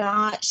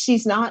not,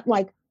 she's not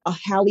like a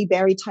Halle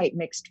Berry type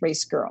mixed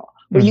race girl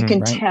where you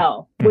can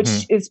tell,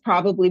 which is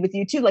probably with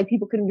you too. Like,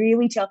 people can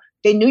really tell.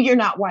 They knew you're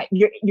not white.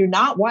 You're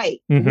not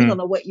white. We don't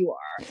know what you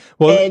are.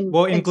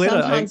 Well, in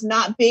Glitter, sometimes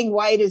not being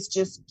white is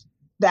just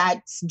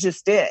that's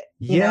just it.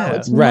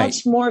 It's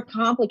much more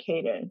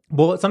complicated.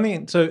 Well, it's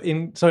something. So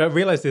I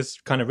realized this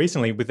kind of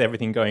recently with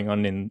everything going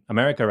on in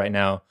America right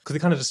now, because it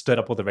kind of just stirred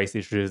up all the race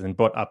issues and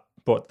brought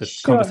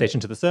the conversation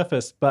to the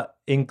surface. But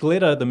in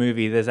Glitter, the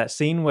movie, there's that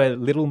scene where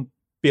little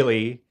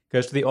Billy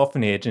goes to the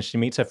orphanage and she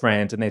meets her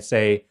friends and they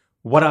say,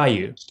 "What are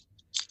you?"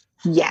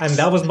 Yes. And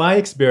that was my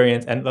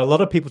experience and a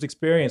lot of people's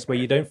experience where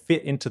you don't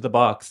fit into the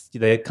box.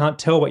 They can't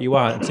tell what you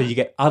are, and so you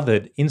get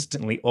othered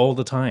instantly all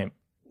the time.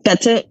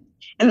 That's it.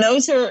 And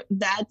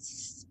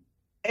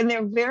and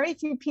there are very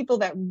few people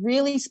that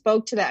really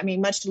spoke to that. I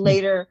mean, much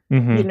later,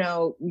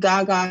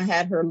 Gaga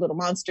had her little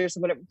monsters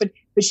or whatever,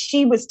 but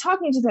she was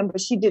talking to them,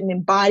 but she didn't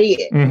embody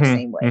it in the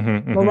same way.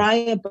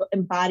 Mariah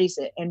embodies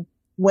it. And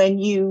when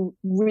you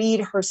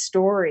read her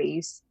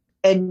stories,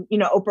 and,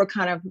 Oprah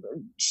kind of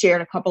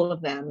shared a couple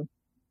of them,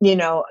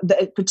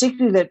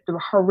 particularly the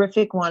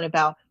horrific one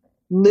about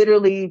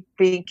literally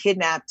being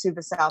kidnapped to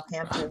the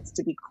Southamptons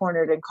to be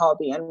cornered and called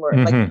the N-word,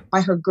 like by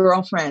her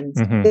girlfriends.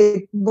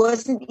 It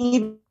wasn't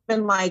even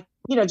like,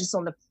 just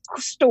on the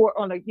store,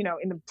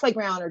 in the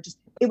playground, or just,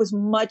 it was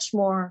much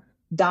more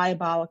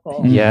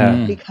diabolical.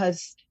 Yeah.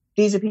 Because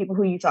these are people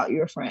who you thought you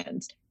were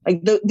friends.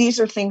 Like these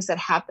are things that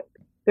happened.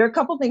 There are a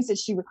couple things that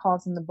she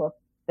recalls in the book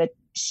that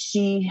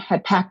she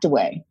had packed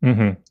away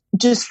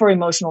just for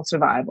emotional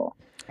survival.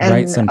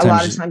 And a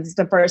lot of times it's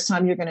the first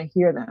time you're going to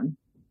hear them.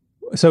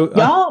 So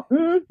y'all,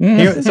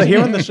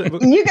 here on the show,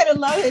 you're gonna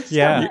love it.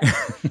 Yeah.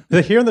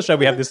 So here on the show,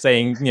 we have this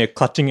saying,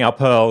 clutching our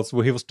pearls.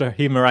 We'll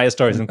hear Mariah's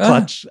stories and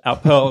clutch our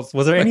pearls.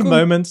 Was there any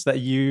moments that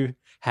you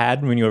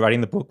had when you were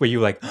writing the book where you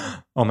were like,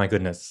 oh my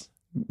goodness?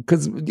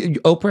 Because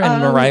Oprah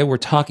and Mariah were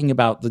talking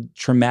about the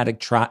traumatic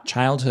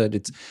childhood.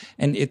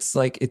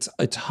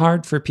 It's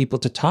hard for people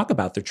to talk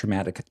about their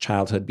traumatic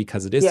childhood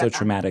because it is so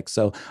traumatic.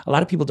 So a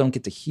lot of people don't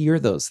get to hear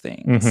those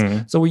things.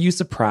 So were you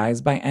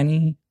surprised by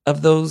any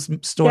of those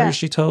stories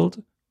she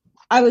told?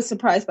 I was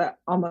surprised by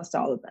almost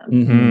all of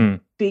them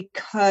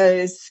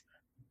because,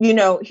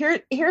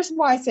 here's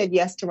why I said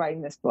yes to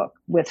writing this book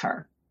with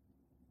her.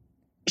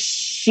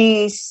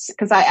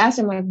 Because I asked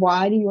him, like,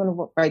 why do you want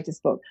to write this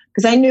book?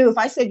 Because I knew if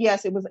I said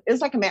yes, it was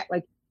like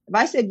if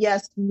I said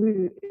yes,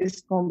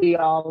 it's going to be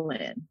all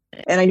in.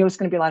 And I knew it's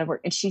going to be a lot of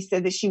work. And she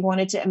said that she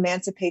wanted to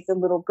emancipate the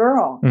little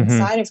girl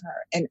inside of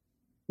her. And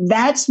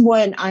that's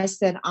when I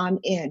said I'm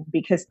in,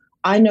 because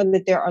I know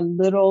that there are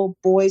little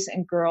boys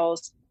and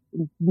girls,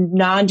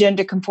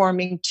 non-gender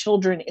conforming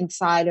children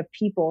inside of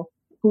people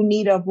who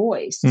need a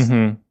voice,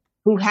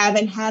 who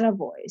haven't had a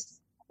voice.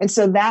 And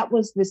so that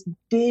was this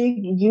big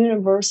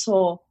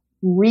universal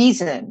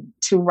reason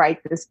to write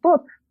this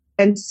book.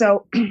 And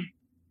so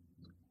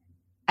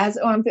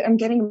I'm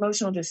getting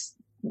emotional just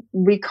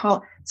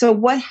recall. So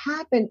what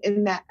happened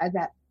at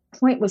that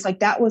point was like,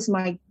 that was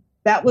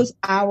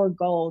our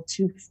goal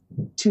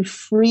to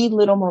free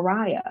little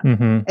Mariah.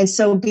 And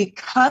so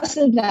because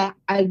of that,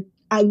 I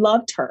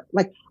loved her.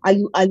 Like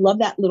I love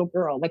that little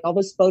girl. Like all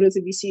those photos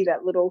that you see,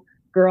 that little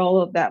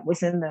girl that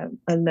was in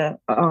the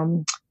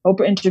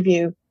Oprah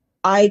interview,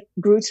 I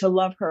grew to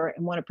love her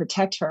and want to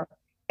protect her.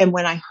 And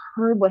when I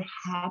heard what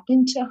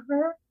happened to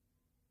her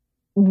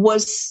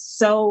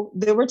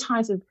there were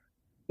times of,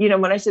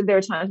 when I said there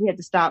were times we had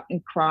to stop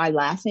and cry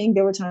laughing,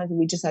 there were times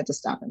we just had to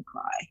stop and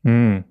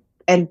cry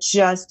and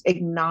just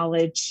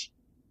acknowledge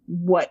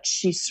what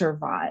she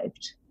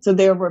survived. So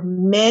there were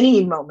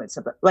many moments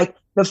of it, like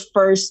the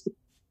first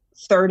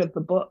third of the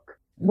book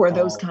were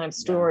those kind of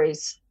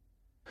stories.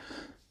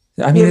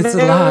 I mean, it's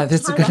a lot.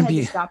 This is going to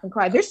be stop and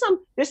cry. There's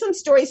some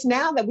stories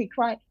now that we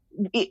cry,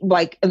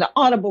 like in the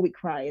Audible, we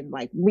cry, and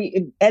like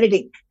in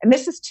editing. And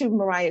this is to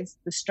Mariah's,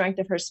 the strength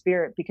of her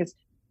spirit, because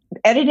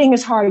editing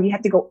is hard. You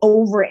have to go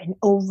over and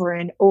over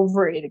and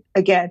over it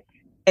again.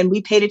 And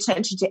we paid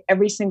attention to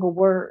every single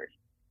word.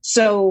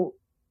 So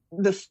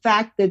the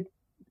fact that,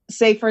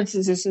 say, for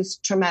instance, there's this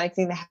traumatic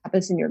thing that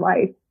happens in your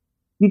life,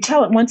 you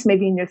tell it once,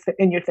 maybe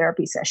in your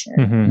therapy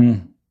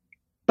session.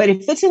 But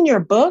if it's in your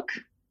book,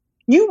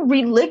 you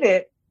relive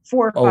it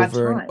 4 or 5 times.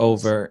 Over and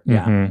over.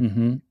 Yeah.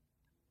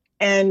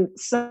 And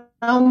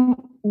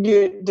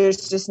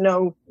there's just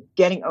no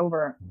getting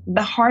over.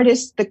 The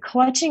hardest, the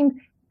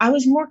clutching, I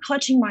was more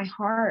clutching my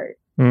heart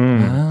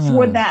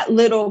for that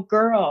little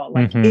girl.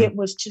 Like it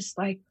was just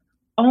like,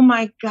 oh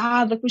my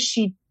God, look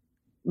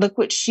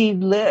what she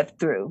lived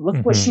through. Look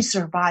what she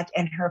survived,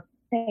 and her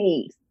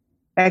faith.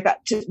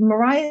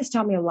 Mariah's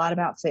taught me a lot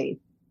about faith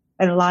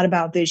and a lot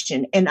about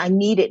vision. And I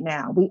need it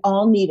now. We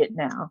all need it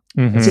now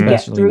to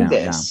get through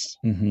this.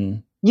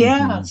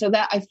 So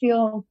that I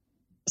feel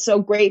so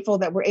grateful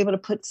that we're able to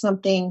put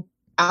something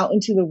out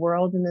into the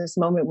world in this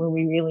moment when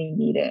we really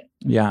need it.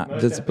 Yeah,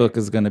 this book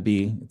is going to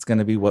be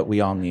what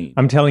we all need.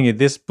 I'm telling you,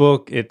 this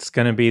book, it's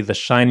going to be the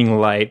shining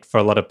light for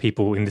a lot of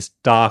people in this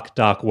dark,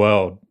 dark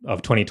world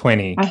of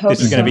 2020. I hope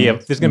this is going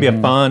to be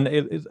a fun,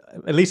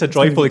 at least a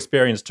joyful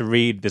experience to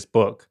read this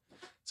book.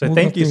 So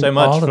thank you so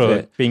much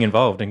for being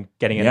involved and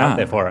getting it out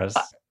there for us.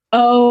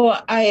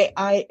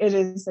 It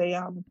is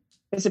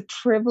it's a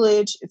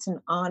privilege. It's an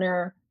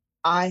honor.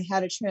 I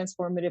had a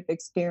transformative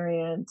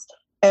experience.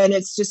 And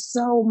it's just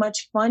so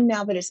much fun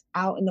now that it's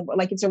out in the world.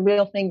 Like, it's a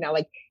real thing now.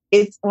 Like,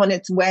 it's on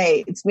its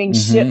way. It's being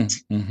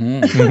shipped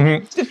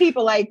to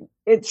people. Like,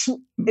 it's a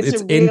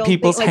real in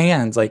people's thing. Like,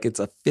 hands. Like, it's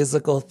a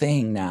physical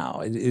thing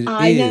now.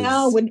 I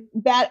know. When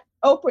that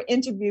Oprah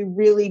interview,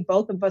 really,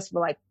 both of us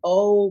were like,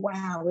 "Oh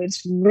wow,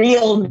 it's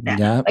real now."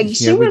 Yep, like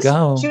here we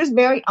go. She was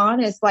very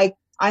honest. Like,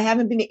 I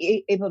haven't been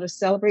able to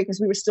celebrate because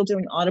we were still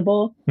doing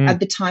Audible at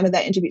the time of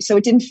that interview, so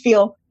it didn't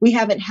feel, we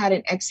haven't had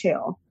an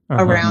exhale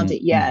around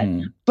it yet.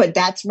 But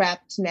that's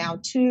wrapped now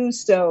too.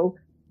 So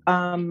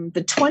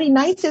the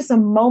 29th is a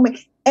moment,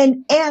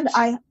 and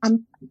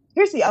I'm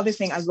here's the other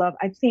thing I love.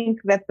 I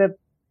think that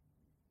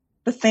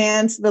the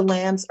fans, the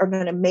lambs, are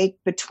going to make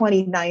the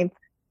 29th,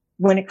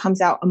 when it comes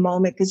out, a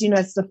moment, because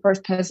it's the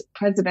first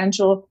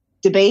presidential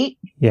debate.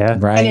 Yeah,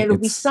 right. And it'll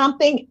be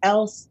something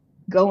else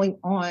going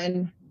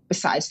on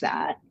besides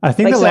that. I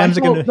think the lambs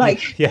are going to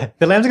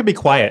the lambs are going to be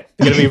quiet.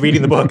 They're going to be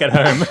reading the book at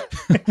home.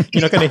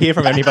 You're not going to hear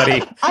from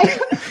anybody.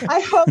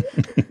 I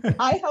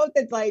hope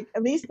that, like,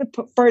 at least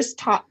the first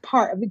top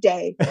part of the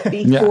day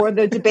before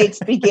the debates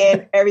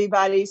begin,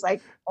 everybody's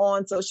like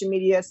on social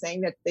media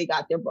saying that they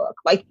got their book.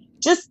 Like,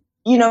 just,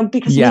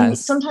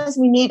 because sometimes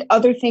we need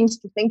other things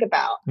to think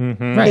about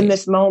in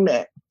this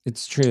moment.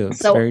 It's true.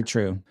 It's very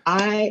true.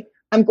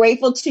 I'm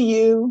grateful to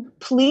you.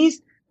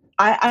 Please,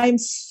 I'm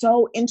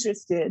so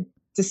interested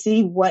to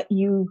see what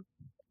you,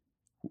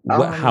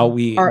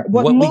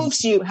 what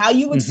moves you, how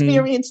you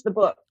experience the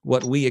book,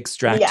 what we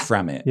extract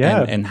from it,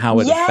 and how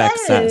it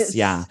affects us.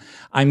 Yeah,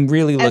 I'm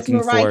really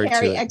looking forward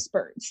to it.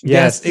 Experts.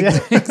 Yes,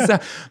 exactly.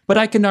 But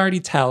I can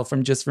already tell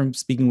from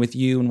speaking with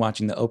you and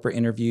watching the Oprah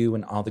interview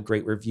and all the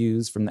great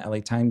reviews from the LA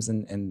Times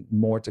and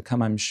more to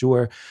come. I'm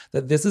sure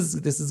that this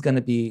is going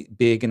to be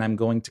big, and I'm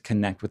going to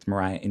connect with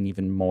Mariah in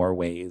even more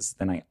ways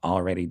than I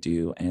already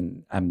do,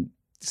 and I'm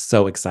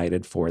so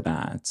excited for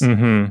that.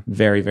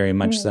 Very, very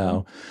much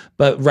so.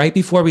 But right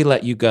before we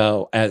let you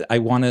go, I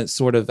want to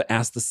sort of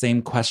ask the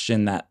same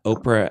question that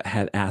Oprah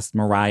had asked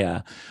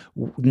Mariah.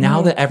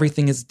 Now that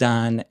everything is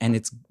done and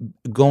it's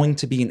going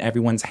to be in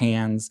everyone's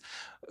hands,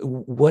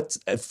 what's,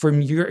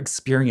 from your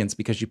experience,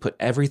 because you put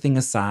everything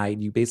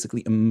aside, you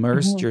basically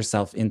immersed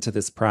yourself into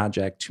this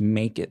project to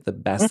make it the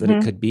best that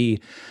it could be,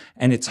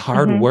 and it's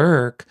hard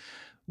work.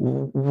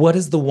 What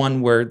is the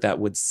one word that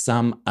would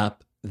sum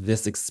up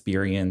this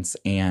experience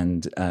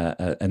and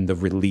the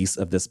release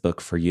of this book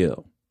for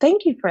you?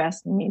 Thank you for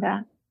asking me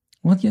that.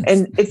 Well, yes.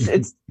 And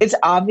it's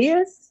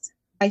obvious,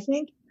 I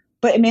think,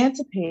 but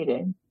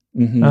emancipated.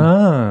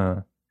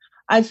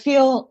 I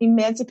feel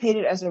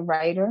emancipated as a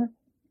writer,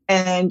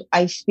 and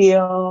I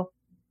feel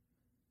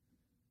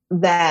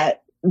that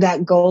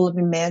goal of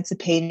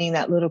emancipating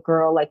that little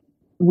girl, like,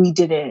 we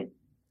did it.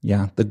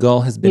 Yeah, the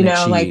goal has been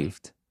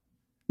achieved.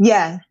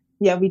 Like,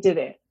 yeah, we did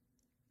it.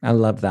 I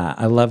love that.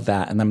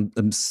 And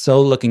I'm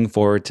so looking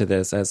forward to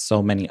this, as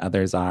so many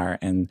others are.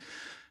 And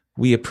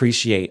we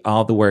appreciate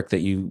all the work that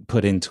you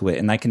put into it.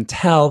 And I can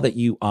tell that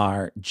you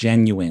are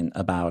genuine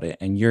about it,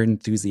 and you're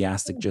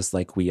enthusiastic just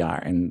like we are.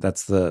 And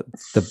that's the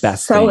best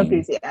thing. So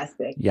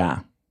enthusiastic.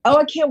 Yeah. Oh,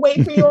 I can't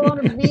wait for you all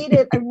to read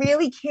it. I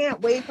really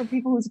can't wait for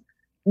people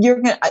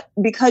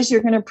because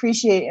you're going to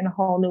appreciate it in a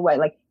whole new way.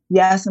 Like,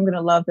 yes, I'm going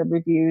to love the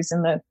reviews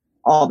and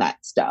all that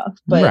stuff.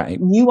 But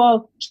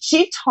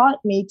she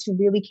taught me to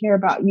really care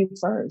about you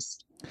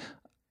first.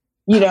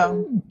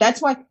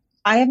 That's why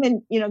I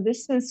haven't,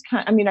 this is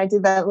I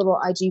did that little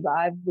IG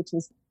Live, which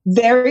was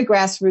very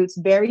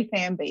grassroots, very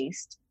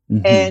fan-based.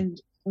 And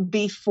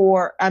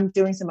before, I'm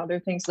doing some other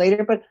things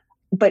later,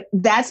 but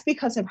that's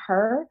because of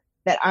her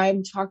that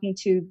I'm talking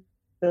to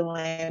the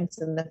lambs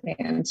and the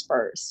fans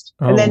first.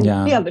 And then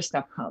the other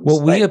stuff comes.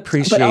 Well, we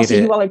appreciate it. But also,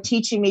 you all are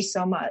teaching me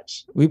so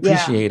much. We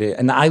appreciate it.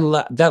 And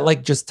that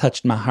like just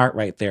touched my heart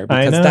right there,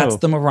 because that's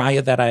the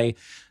Mariah that I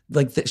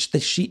like, that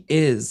she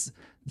is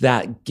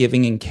that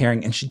giving and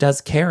caring, and she does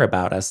care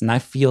about us. And I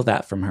feel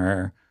that from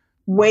her.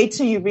 Wait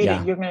till you read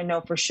it. You're going to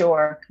know for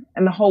sure.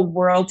 And the whole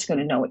world's going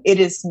to know it. It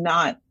is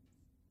not,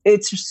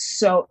 it's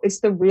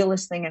the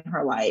realest thing in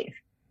her life.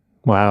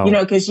 Wow.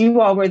 Because you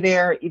all were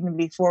there even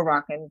before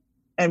Rock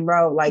and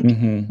Row. Like,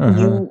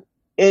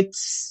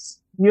 it's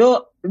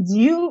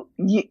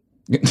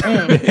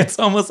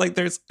almost like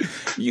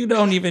you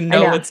don't even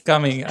know what's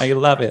coming. I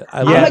love it.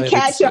 I'm gonna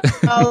catch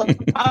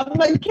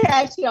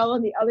y'all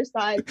on the other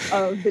side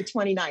of the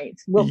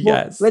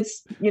 29th.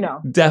 Let's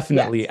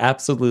definitely,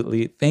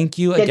 absolutely. Thank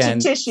you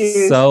again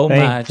so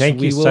much.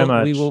 Thank you so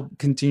much. We will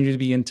continue to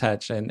be in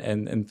touch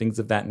and things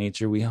of that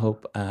nature. We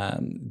hope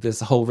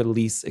this whole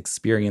release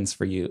experience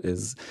for you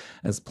is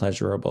as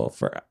pleasurable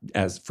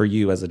for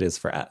you as it is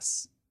for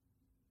us.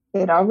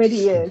 It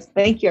already is.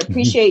 Thank you. I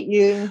appreciate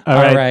you. All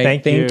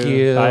right. Thank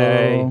you.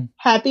 Bye.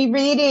 Happy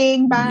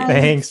reading. Bye.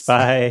 Thanks.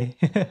 Bye.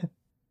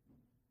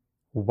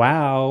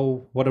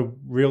 Wow. What a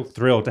real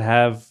thrill to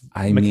have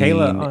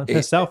Michaela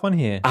herself on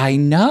here. I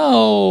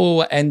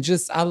know. And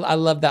just, I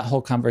love that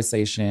whole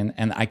conversation.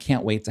 And I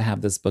can't wait to have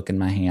this book in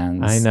my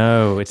hands. I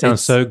know. It sounds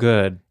so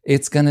good.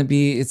 It's gonna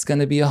be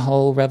a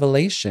whole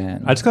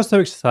revelation. I just got so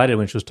excited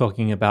when she was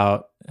talking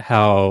about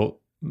how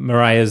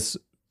Mariah's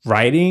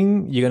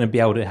writing, you're going to be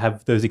able to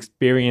have those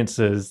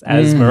experiences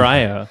as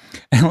Mariah.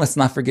 And let's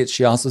not forget,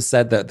 she also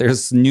said that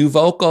there's new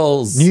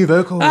vocals. New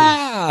vocals.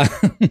 Ah!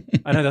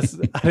 I know I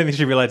don't think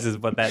she realizes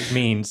what that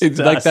means. It's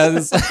like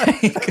that's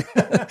like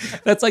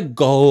that's like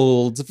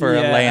gold for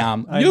a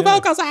lamb. New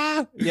vocals.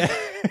 Ah! Yeah.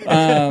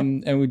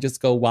 And we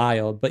just go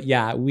wild. But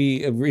yeah,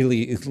 we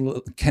really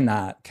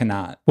cannot.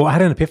 Well, I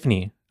had an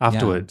epiphany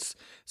afterwards.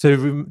 Yeah.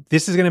 So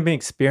this is going to be an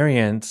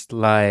experience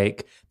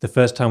like the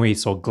first time we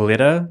saw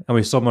Glitter and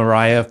we saw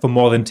Mariah for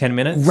more than 10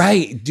 minutes.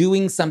 Right.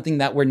 Doing something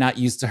that we're not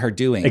used to her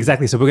doing.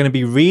 Exactly. So we're going to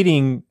be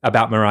reading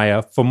about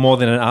Mariah for more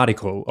than an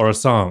article or a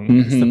song.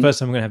 It's the first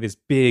time we're going to have this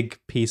big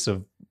piece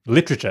of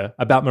literature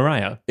about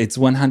Mariah. It's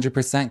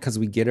 100% because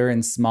we get her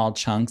in small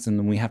chunks and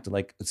then we have to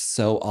like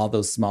sew all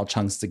those small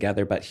chunks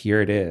together. But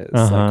here it is,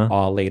 like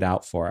all laid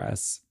out for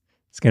us.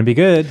 It's going to be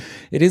good.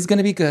 It is going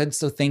to be good.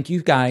 So thank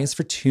you guys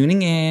for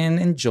tuning in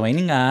and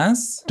joining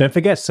us. Don't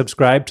forget,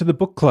 subscribe to the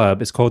book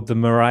club. It's called the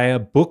Mariah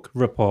Book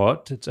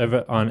Report. It's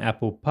over on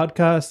Apple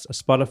Podcasts,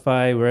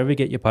 Spotify, wherever you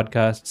get your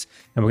podcasts.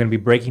 And we're going to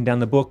be breaking down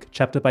the book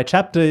chapter by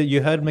chapter.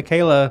 You heard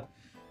Michaela.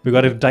 We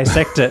got to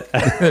dissect it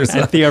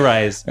and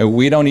theorize. And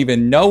we don't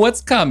even know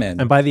what's coming.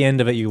 And by the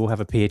end of it, you will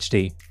have a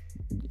PhD.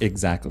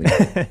 Exactly.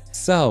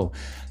 So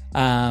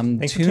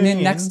tune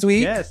in next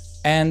week. Yes.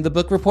 And the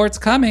book report's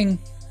coming.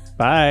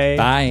 Bye.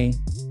 Bye.